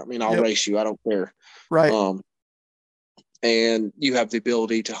 sticks. And I mean, I'll Yep. race you. I don't care. Right. And you have the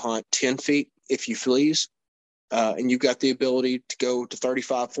ability to hunt 10 feet if you please. And you've got the ability to go to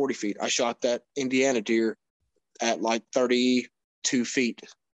 35, 40 feet. I shot that Indiana deer at like 32 feet,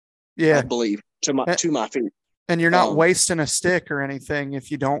 Yeah. I believe, to my feet. And you're not wasting a stick or anything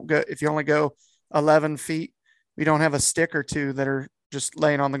if you only go 11 feet. You don't have a stick or two that are just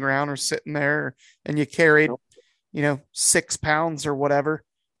laying on the ground or sitting there, and you carried, 6 pounds or whatever,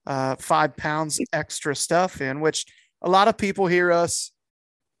 5 pounds extra stuff in, which a lot of people hear us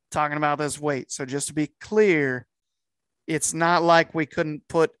talking about this weight. So just to be clear, it's not like we couldn't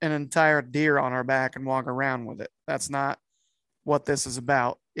put an entire deer on our back and walk around with it. That's not what this is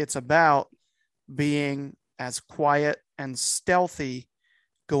about. It's about being as quiet and stealthy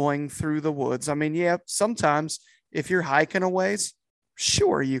going through the woods. I mean, yeah, sometimes if you're hiking a ways,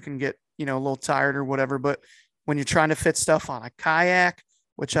 sure, you can get, a little tired or whatever. But when you're trying to fit stuff on a kayak,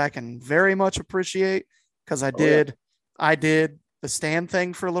 which I can very much appreciate because I did the stand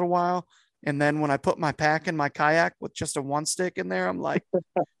thing for a little while. And then when I put my pack in my kayak with just a 1 stick in there, I'm like,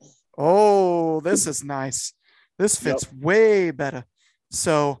 oh, this is nice. This fits way better.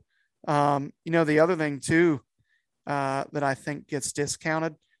 So, the other thing too, that I think gets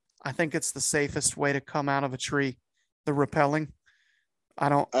discounted, I think it's the safest way to come out of a tree, the rappelling.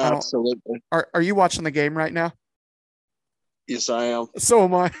 Absolutely. Are you watching the game right now? Yes, I am. So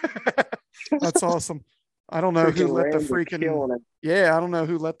am I. That's awesome. I don't know who let the I don't know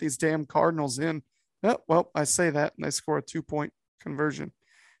who let these damn Cardinals in. Oh, well, I say that and they score a 2-point conversion.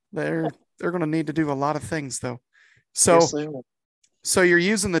 They're going to need to do a lot of things though. So, yes, so you're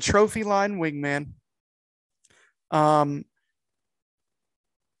using the trophy line wingman. Have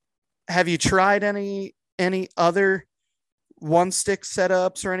you tried any other 1-stick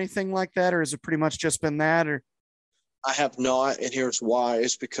setups or anything like that, or has it pretty much just been that? Or I have not, and here's why: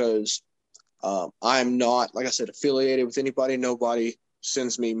 it's because I'm not, like I said, affiliated with anybody. Nobody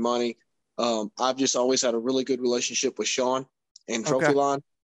sends me money. I've just always had a really good relationship with Sean and Trophy Line,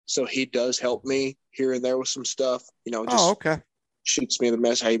 so he does help me here and there with some stuff. Shoots me the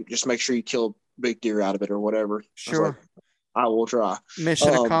mess. Hey, just make sure you kill a big deer out of it or whatever. Sure, I will try.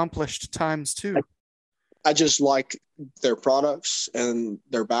 Mission accomplished times 2. I just like their products and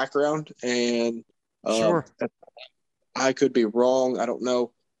their background, and sure, I could be wrong. I don't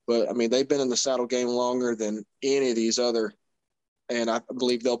know. But, I mean, they've been in the saddle game longer than any of these other, and I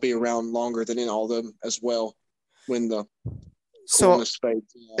believe they'll be around longer than in all of them as well when the coolness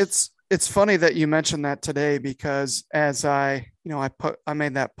fades. It's funny that you mentioned that today because as I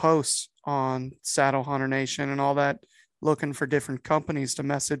made that post on Saddle Hunter Nation and all that, looking for different companies to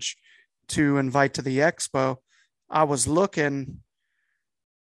message to invite to the expo. I was looking,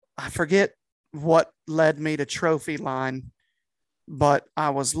 I forget what led me to Trophy Line, but I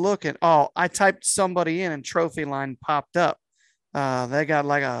was looking. I typed somebody in and Trophy Line popped up. They got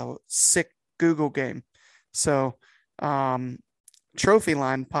like a sick Google game. So Trophy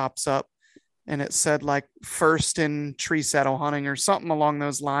Line pops up and it said like first in tree saddle hunting or something along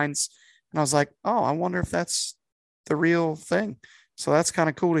those lines. And I was like, oh, I wonder if that's the real thing. So that's kind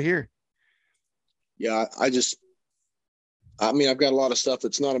of cool to hear. Yeah, I've got a lot of stuff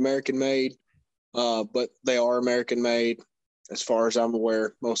that's not American made, but they are American made. As far as I'm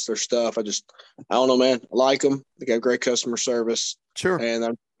aware, most of their stuff, I don't know, man. I like them. They got great customer service. Sure.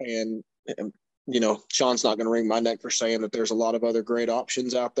 And Sean's not going to wring my neck for saying that there's a lot of other great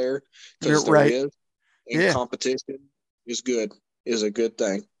options out there. Because there is. And competition is a good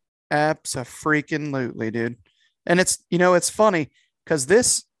thing. Abso-freaking-lutely, dude. And it's funny because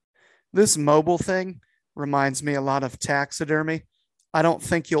this this mobile thing reminds me a lot of taxidermy. I don't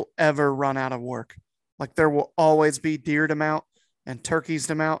think you'll ever run out of work. Like there will always be deer to mount and turkeys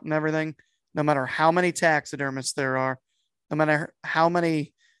to mount and everything, no matter how many taxidermists there are, no matter how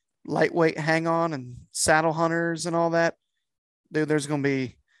many lightweight hang on and saddle hunters and all that. Dude, there's going to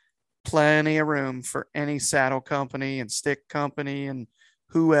be plenty of room for any saddle company and stick company and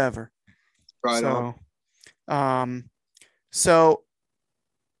whoever. Right so, on. So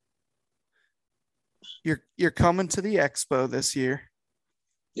you're coming to the expo this year.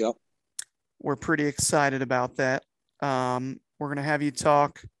 Yep. We're pretty excited about that. We're gonna have you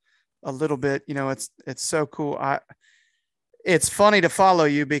talk a little bit. You know, it's so cool. It's funny to follow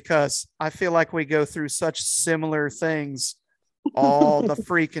you because I feel like we go through such similar things all the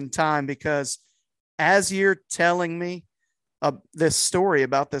freaking time. Because as you're telling me this story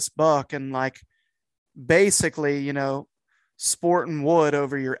about this buck and like basically, you know, sporting wood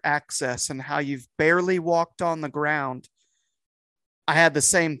over your access and how you've barely walked on the ground. I had the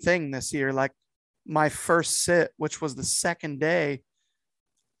same thing this year. Like my first sit, which was the second day,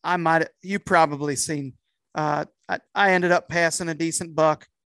 you probably seen, I ended up passing a decent buck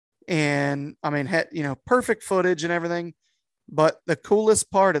and I mean, you know, perfect footage and everything. But the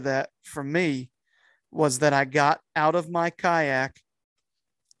coolest part of that for me was that I got out of my kayak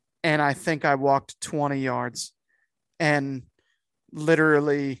and I think I walked 20 yards and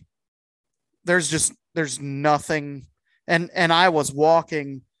literally there's nothing. And I was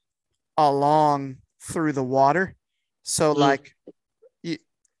walking along through the water. So like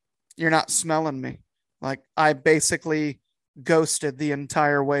you're not smelling me. Like I basically ghosted the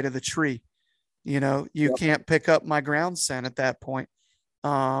entire way to the tree. You know, you can't pick up my ground scent at that point.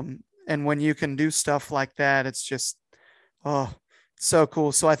 And when you can do stuff like that, it's just, oh, so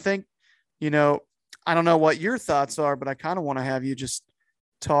cool. So I think, you know, I don't know what your thoughts are, but I kind of want to have you just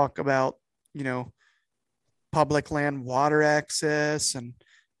talk about, you know, public land water access and,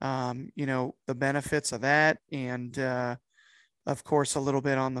 you know, the benefits of that. And, of course, a little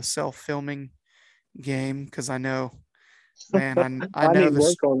bit on the self-filming game. Cause I know, man, I know need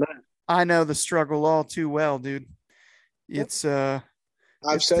work on that. I know the struggle all too well, dude. It's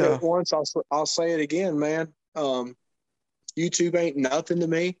I've said it once. I'll say it again, man. YouTube ain't nothing to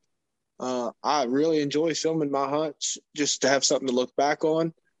me. I really enjoy filming my hunts just to have something to look back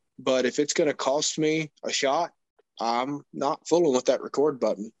on. But if it's going to cost me a shot, I'm not fooling with that record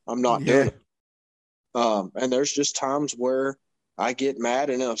button. I'm not doing it. And there's just times where I get mad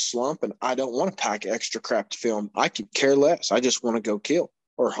in a slump and I don't want to pack extra crap to film. I could care less. I just want to go kill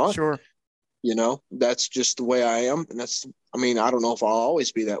or hunt. Sure. You know, that's just the way I am. And I don't know if I'll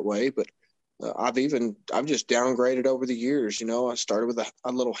always be that way, but I've just downgraded over the years. You know, I started with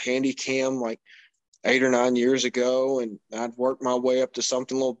a little handy cam like 8 or 9 years ago, and I'd worked my way up to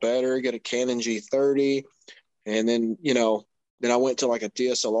something a little better, get a Canon G30. And then, you know, then I went to like a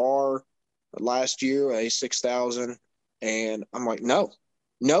DSLR last year, A6000. And I'm like, no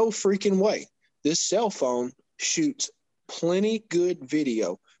freaking way. This cell phone shoots plenty good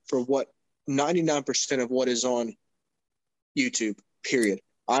video for what 99% of what is on YouTube, period.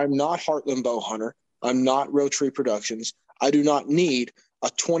 I'm not Heartland Bow Hunter. I'm not Rotary Productions. I do not need a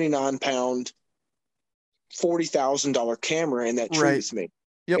 29-pound, $40,000 camera in that tree with me.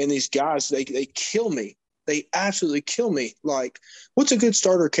 Yep. And these guys, they kill me. They absolutely kill me. Like, what's a good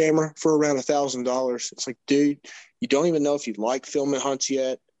starter camera for around $1,000? It's like, dude, you don't even know if you like filming hunts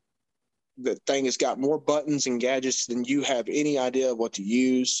yet. The thing has got more buttons and gadgets than you have any idea of what to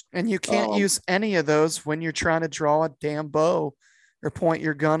use. And you can't use any of those when you're trying to draw a damn bow or point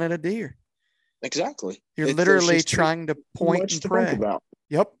your gun at a deer. Exactly. You're literally trying to point and pray.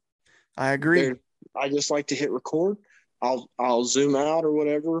 Yep. I agree. I just like to hit record. I'll zoom out or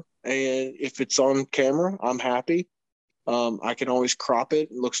whatever. And if it's on camera, I'm happy. I can always crop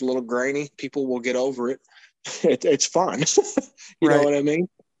it. It looks a little grainy. People will get over it. It's fun. You know what I mean?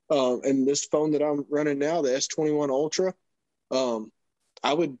 And this phone that I'm running now, the S21 Ultra,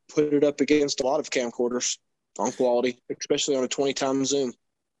 I would put it up against a lot of camcorders on quality, especially on a 20-time zoom.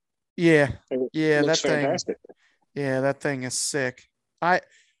 Yeah. That fantastic. That thing is sick.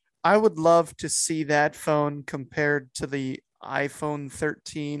 I would love to see that phone compared to the iPhone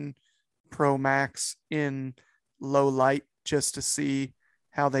 13 Pro Max in low light, just to see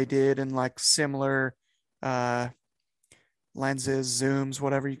how they did in like similar lenses, zooms,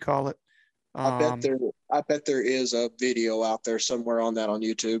 whatever you call it. I bet there is a video out there somewhere on that on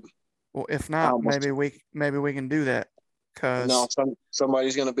YouTube. Well, if not, maybe we can do that. No,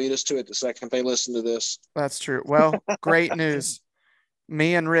 somebody's going to beat us to it the second they listen to this. That's true. Well, great news.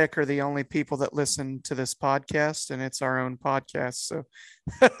 Me and Rick are the only people that listen to this podcast, and it's our own podcast. So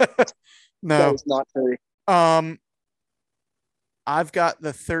That no. is not true. I've got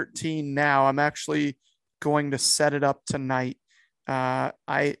the 13 now. I'm actually going to set it up tonight. I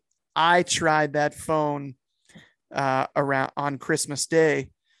tried that phone around on Christmas Day.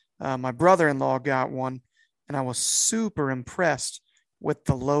 My brother-in-law got one, and I was super impressed with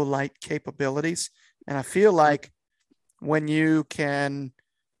the low light capabilities. And I feel like when you can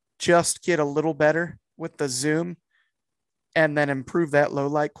just get a little better with the zoom and then improve that low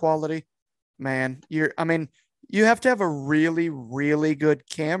light quality, man, you have to have a really, really good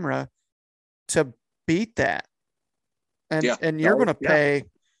camera to beat that. And you're going to pay,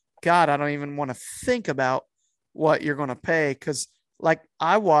 God, I don't even want to think about what you're going to pay. Cause like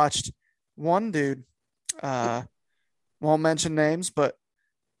I watched one dude, won't mention names, but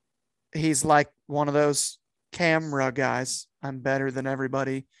he's like one of those camera guys. I'm better than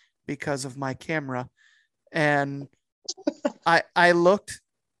everybody because of my camera. And I looked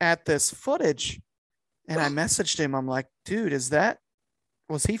at this footage and I messaged him. I'm like, dude,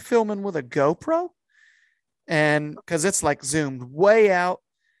 was he filming with a GoPro? And because it's like zoomed way out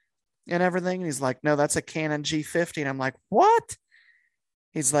and everything. And he's like, no, that's a Canon G50. And I'm like, what?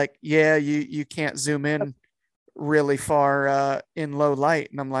 He's like, yeah, you can't zoom in really far in low light.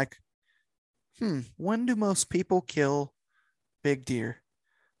 And I'm like, when do most people kill big deer?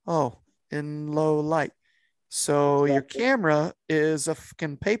 Oh, in low light. So your camera is a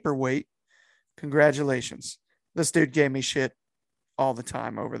fucking paperweight. Congratulations. This dude gave me shit all the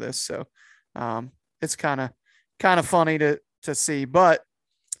time over this. So it's kind of funny to see, but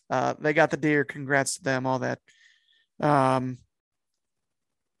they got the deer. Congrats to them, all that. I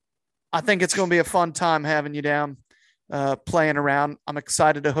think it's going to be a fun time having you down, playing around. I'm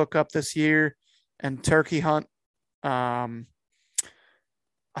excited to hook up this year and turkey hunt. I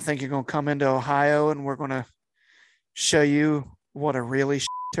think you're going to come into Ohio and we're going to show you what a really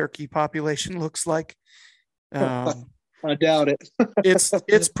turkey population looks like. I doubt it.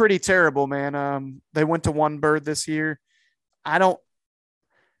 It's pretty terrible, man. They went to one bird this year. I don't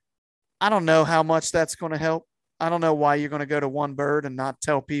know how much that's going to help. I don't know why you're going to go to one bird and not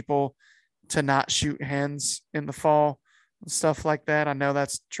tell people to not shoot hens in the fall and stuff like that. I know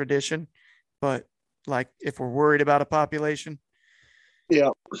that's tradition, but like if we're worried about a population,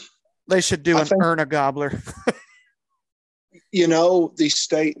 they should do earn a gobbler. These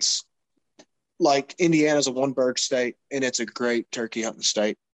states, like Indiana's a one bird state and it's a great turkey hunting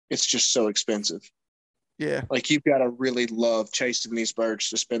state. It's just so expensive. Yeah. Like you've got to really love chasing these birds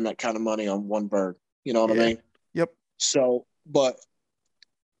to spend that kind of money on one bird. You know what I mean? Yep. So, but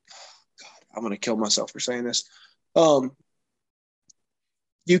God, I'm going to kill myself for saying this.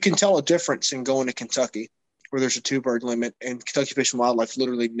 You can tell a difference in going to Kentucky where there's a 2-bird limit, and Kentucky Fish and Wildlife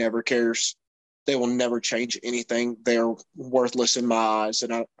literally never cares. They will never change anything. They're worthless in my eyes,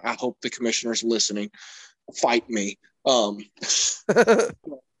 and I hope the commissioner's listening. Fight me. You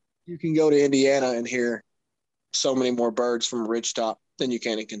can go to Indiana and hear so many more birds from a ridgetop than you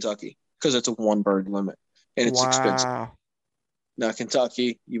can in Kentucky because it's a 1-bird limit, and it's expensive. Now,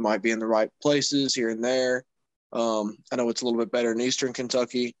 Kentucky, you might be in the right places here and there. I know it's a little bit better in Eastern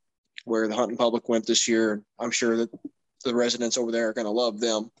Kentucky where the hunting public went this year. I'm sure that the residents over there are going to love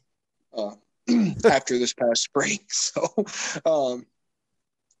them after this past spring. So,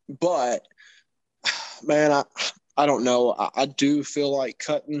 but man, I don't know. I do feel like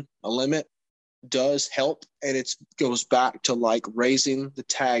cutting a limit does help, and it goes back to like raising the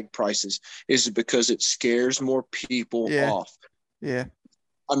tag prices. Is it because it scares more people off? Yeah.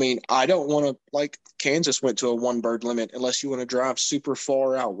 I mean, I don't want to, like Kansas went to a 1-bird limit unless you want to drive super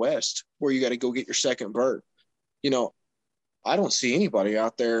far out west where you got to go get your second bird. I don't see anybody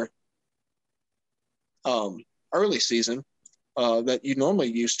out there early season that you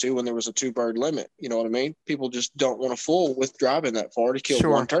normally used to when there was a 2-bird limit. You know what I mean? People just don't want to fool with driving that far to kill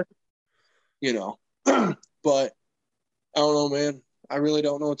one turkey. But I don't know, man. I really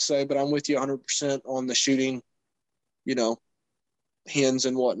don't know what to say, but I'm with you 100% on the shooting, hens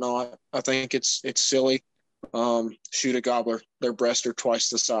and whatnot. I think it's silly. Shoot a gobbler. Their breasts are twice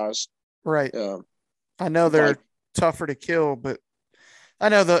the size. Right. I know they're tougher to kill, but I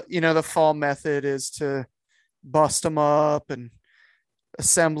know the fall method is to bust them up and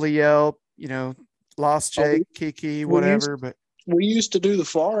assembly yelp, lost Jake, Kiki, whatever. But we used to do the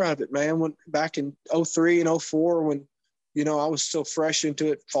far of it, man. When back in 03 and 04, when I was still fresh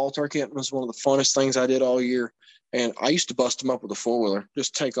into it, fall turkey hunting was one of the funnest things I did all year. And I used to bust them up with a 4-wheeler,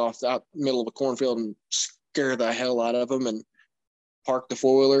 just take off out middle of a cornfield and scare the hell out of them and park the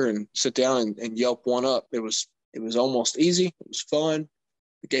 4-wheeler and sit down and yelp one up. It was almost easy. It was fun.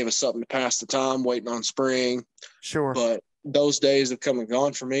 It gave us something to pass the time, waiting on spring. Sure. But those days have come and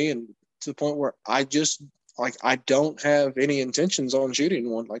gone for me, and to the point where I just I don't have any intentions on shooting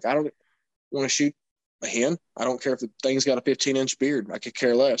one. Like, I don't want to shoot a hen. I don't care if the thing's got a 15-inch beard. I could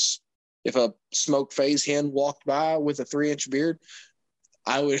care less. If a smoke phase hen walked by with a 3-inch beard,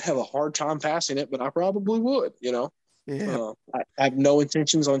 I would have a hard time passing it, but I probably would, Yeah. I have no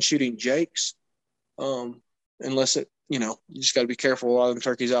intentions on shooting jakes, unless you just got to be careful. A lot of them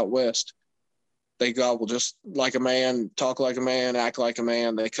turkeys out west, they gobble just like a man, talk like a man, act like a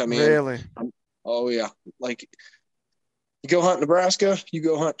man. They come in. Really? Oh yeah. Like, you go hunt Nebraska, you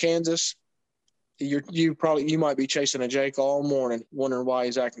go hunt Kansas, you might be chasing a jake all morning, wondering why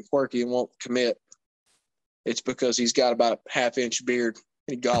he's acting quirky and won't commit. It's because he's got about a half-inch beard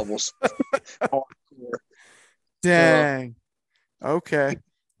and he gobbles. Dang. Okay.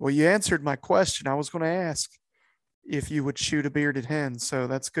 Well, you answered my question. I was going to ask if you would shoot a bearded hen, so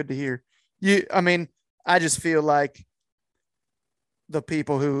that's good to hear. I just feel like the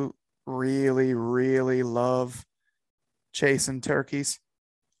people who really, really love chasing turkeys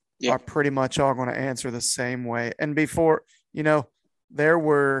are pretty much all going to answer the same way. And before, there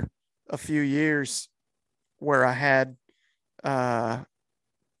were a few years where I had, the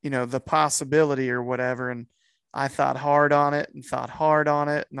possibility or whatever, and I thought hard on it.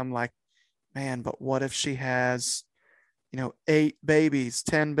 And I'm like, man, but what if she has, 8 babies,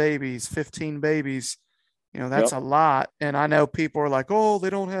 10 babies, 15 babies? That's a lot. And I know people are like, oh, they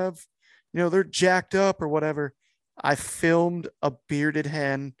don't have, they're jacked up or whatever. I filmed a bearded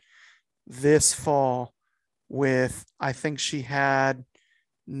hen this fall with, I think she had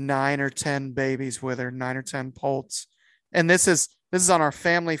 9 or 10 babies with her, 9 or 10 poults. And this is on our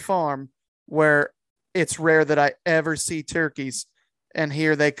family farm where it's rare that I ever see turkeys. And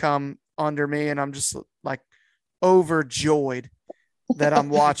here they come under me, and I'm just like overjoyed that I'm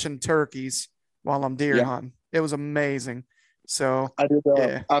watching turkeys while I'm deer hunting. It was amazing. So I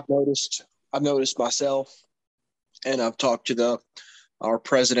did. I've noticed myself, and I've talked to our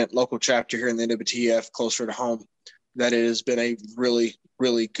president, local chapter here in the NWTF, closer to home, that it has been a really,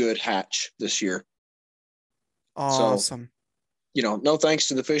 really good hatch this year. Awesome. So, no thanks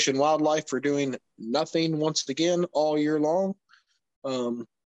to the Fish and Wildlife for doing nothing once again all year long.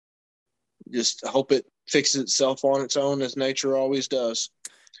 Just hope it fixes itself on its own, as nature always does.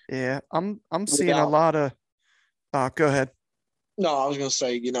 Yeah, I'm seeing a lot of. Go ahead. No, I was going to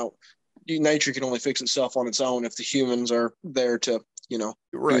say, nature can only fix itself on its own if the humans are there to,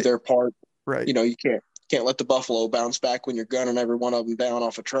 do their part. Right. You can't let the buffalo bounce back when you're gunning every one of them down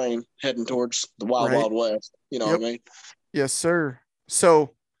off a train heading towards the wild west. You know what I mean? Yes, sir.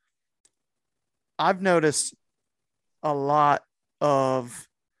 So I've noticed a lot of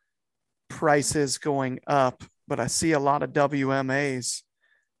prices going up, but I see a lot of WMAs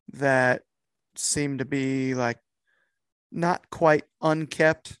that seem to be like not quite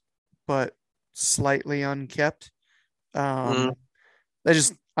unkept, but slightly unkept. I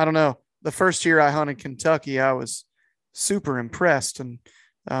don't know. The first year I hunted Kentucky, I was super impressed. And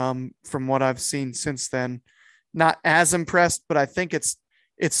from what I've seen since then, not as impressed, but I think it's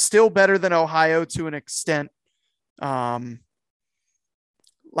still better than Ohio to an extent.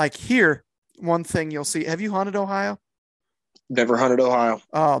 Like here, one thing you'll see. Have you hunted Ohio? Never hunted Ohio.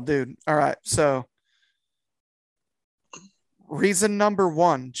 Oh, dude. All right. So reason number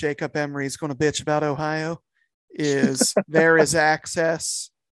one, Jacob Emery is going to bitch about Ohio is there is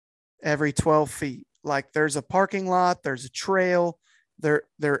access every 12 feet. Like there's a parking lot, there's a trail, they're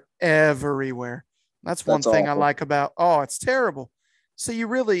everywhere. That's one thing awful. I like about, it's terrible. So you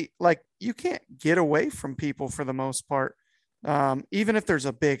really you can't get away from people for the most part. Even if there's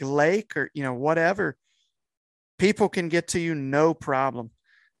a big lake or, whatever, people can get to you. No problem.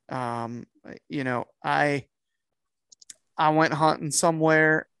 I went hunting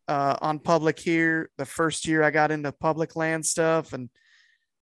somewhere, on public here. The first year I got into public land stuff, and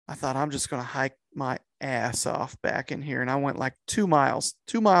I thought I'm just going to hike my ass off back in here. And I went like 2 miles,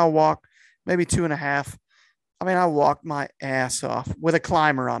 2-mile walk, maybe 2.5. I mean, I walked my ass off with a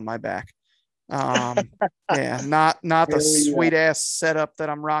climber on my back. Not the sweet ass setup that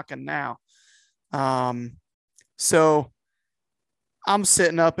I'm rocking now. So I'm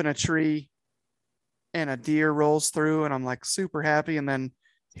sitting up in a tree and a deer rolls through, and I'm like super happy. And then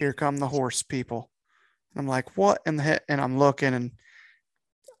here come the horse people. And I'm like, what in the heck? And I'm looking, and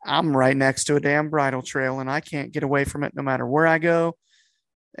I'm right next to a damn bridle trail, and I can't get away from it no matter where I go.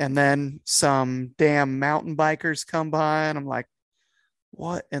 And then some damn mountain bikers come by, and I'm like,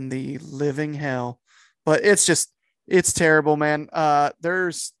 what in the living hell? But it's terrible, man.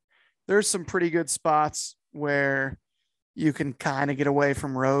 There's some pretty good spots where you can kind of get away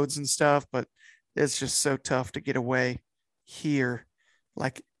from roads and stuff, but it's just so tough to get away here,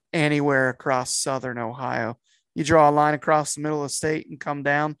 like anywhere across southern Ohio. You draw a line across the middle of the state and come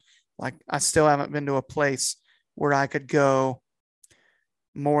down. Like, I still haven't been to a place where I could go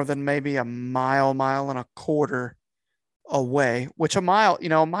more than maybe a mile, mile and a quarter away, which a mile,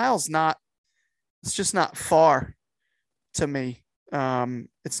 a mile's not, it's just not far to me.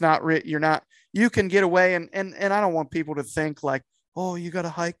 It's not, you're not, you can get away, and I don't want people to think like, oh, you got to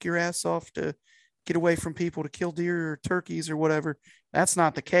hike your ass off to get away from people to kill deer or turkeys or whatever. That's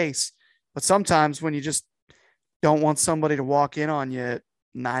not the case. But sometimes when you just don't want somebody to walk in on you at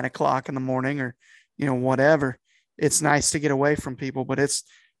 9 o'clock in the morning or, whatever, it's nice to get away from people, but it's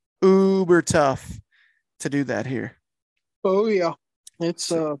uber tough to do that here. Oh yeah,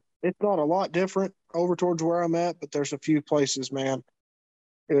 it's not a lot different over towards where I'm at, but there's a few places, man.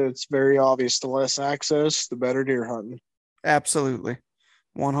 It's very obvious. The less access, the better deer hunting. Absolutely,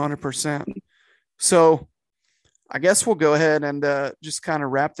 100%. So, I guess we'll go ahead and just kind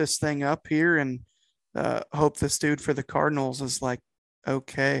of wrap this thing up here, and hope this dude for the Cardinals is like,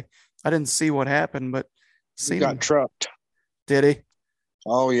 okay. I didn't see what happened, but He got trucked. Did he?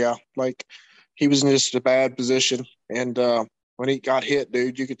 Oh yeah, like he was in just a bad position, and when he got hit,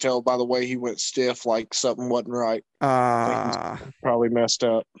 dude, you could tell by the way he went stiff, like something wasn't right. I think he's probably messed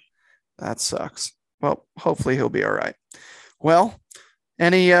up. That sucks. Well, hopefully he'll be all right. Well,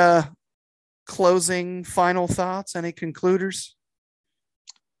 any closing final thoughts? Any concluders?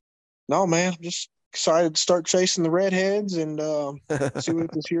 No, man, just excited to start chasing the redheads and see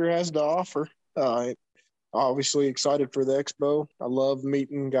what this year has to offer. Obviously excited for the expo. I love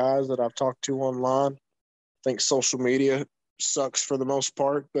meeting guys that I've talked to online. I think social media sucks for the most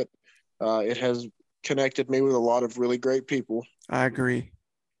part, but it has connected me with a lot of really great people. I agree.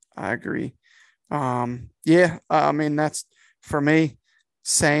 Yeah, I mean, that's for me,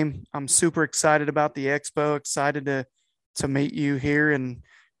 same. I'm super excited about the expo, excited to meet you here, and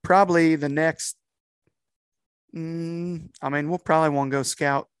probably the next, I mean, we'll probably want to go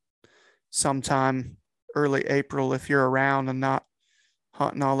scout sometime early April if you're around and not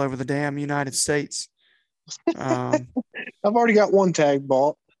hunting all over the damn United States. I've already got one tag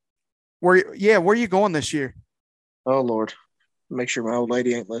bought. Where are you going this year? Oh Lord, make sure my old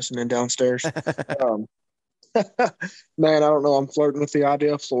lady ain't listening downstairs. Man, I don't know. I'm flirting with the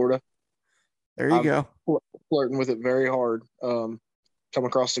idea of Florida. There you go. Flirting with it very hard. Come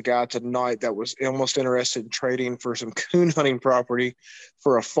across a guy tonight that was almost interested in trading for some coon hunting property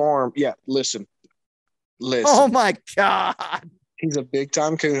for a farm. Yeah, listen. Oh my God. He's a big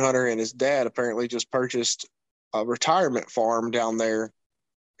time coon hunter, and his dad apparently just purchased a retirement farm down there.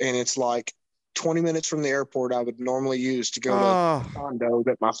 And it's like 20 minutes from the airport I would normally use to go to a condo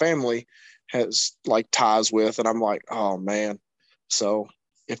that my family has like ties with. And I'm like, oh man. So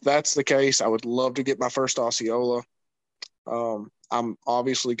if that's the case, I would love to get my first Osceola. I'm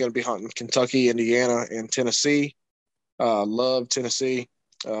obviously going to be hunting Kentucky, Indiana, and Tennessee. Love Tennessee.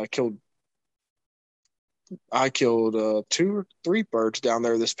 I killed 2 or 3 birds down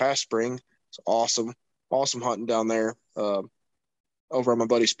there this past spring. It's awesome hunting down there over at my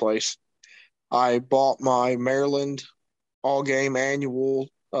buddy's place. I bought my Maryland all game annual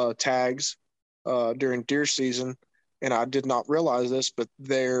tags during deer season, and I did not realize this, but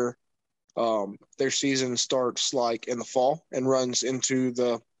their season starts like in the fall and runs into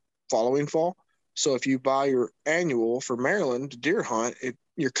the following fall. So if you buy your annual for Maryland deer hunt,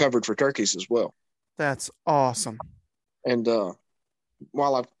 you're covered for turkeys as well. That's awesome. And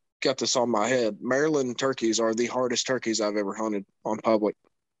while I've got this on my head, Maryland turkeys are the hardest turkeys I've ever hunted on public.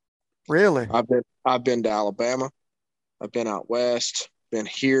 Really? I've been to Alabama. I've been out west, been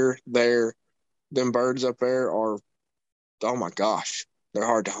here, there. Them birds up there are, oh my gosh, they're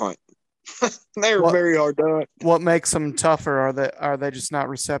hard to hunt. They're very hard to hunt. What makes them tougher? Are they just not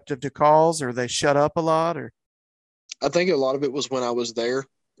receptive to calls, or they shut up a lot? Or I think a lot of it was when I was there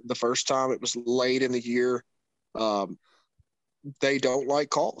the first time. It was late in the year. They don't like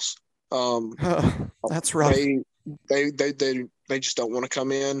calls. That's rough. They just don't want to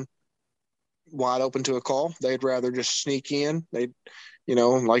come in wide open to a call. They'd rather just sneak in. Like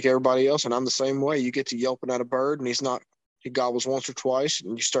everybody else. And I'm the same way. You get to yelping at a bird and he gobbles once or twice,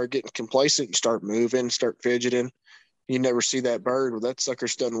 and you start getting complacent. You start moving, start fidgeting. You never see that bird. Well, that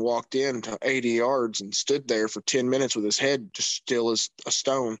sucker's done walked in to 80 yards and stood there for 10 minutes with his head just still as a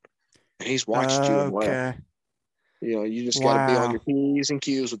stone. And he's watched you and left. You just got to be on your P's and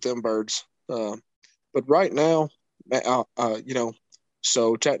Q's with them birds. But right now,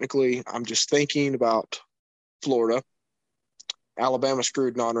 so technically I'm just thinking about Florida. Alabama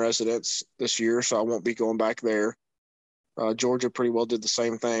screwed non-residents this year, so I won't be going back there. Georgia pretty well did the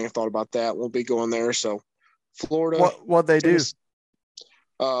same thing. I thought about that. Won't be going there. So Florida. What they do?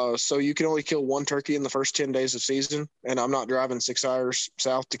 So you can only kill one turkey in the first 10 days of season, and I'm not driving 6 hours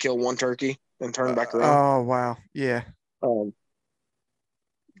south to kill one turkey and turn back around. Oh, wow. Yeah. You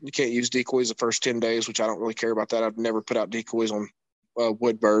can't use decoys the first 10 days, which I don't really care about that. I've never put out decoys on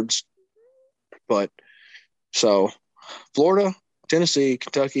wood birds. But so Florida, Tennessee,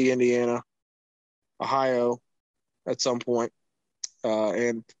 Kentucky, Indiana, Ohio at some point,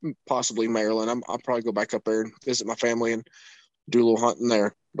 and possibly Maryland. I'll probably go back up there and visit my family and do a little hunting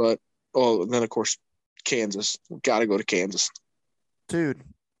there. But, then, of course, Kansas. Got to go to Kansas. Dude,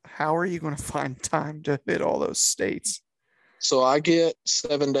 how are you going to find time to hit all those states? So I get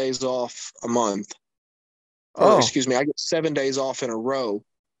 7 days off a month. Oh. Or, excuse me, I get 7 days off in a row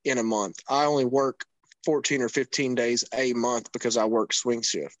in a month. I only work 14 or 15 days a month because I work swing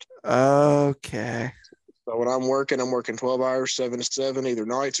shift. Okay. So when I'm working 12 hours, 7 to 7, either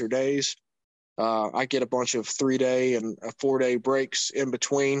nights or days. I get a bunch of 3-day and 4-day breaks in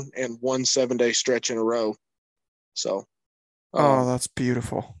between and 1 7-day stretch in a row. So. That's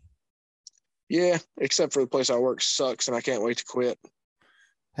beautiful. Yeah, except for the place I work sucks, and I can't wait to quit.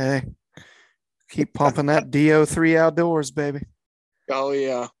 Hey, keep pumping that DO3 outdoors, baby. Oh,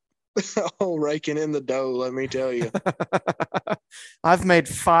 yeah. Oh, raking in the dough, let me tell you. I've made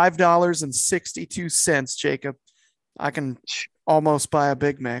 $5.62, Jacob. I can almost buy a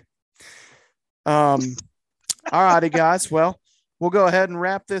Big Mac. All righty, guys. Well, we'll go ahead and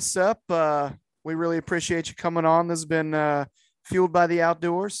wrap this up. We really appreciate you coming on. This has been Fueled by the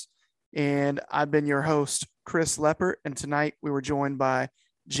Outdoors. And I've been your host, Chris Leppert. And tonight we were joined by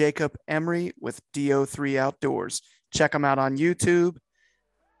Jacob Emery with DO3 Outdoors. Check them out on YouTube.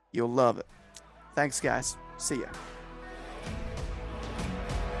 You'll love it. Thanks, guys. See ya.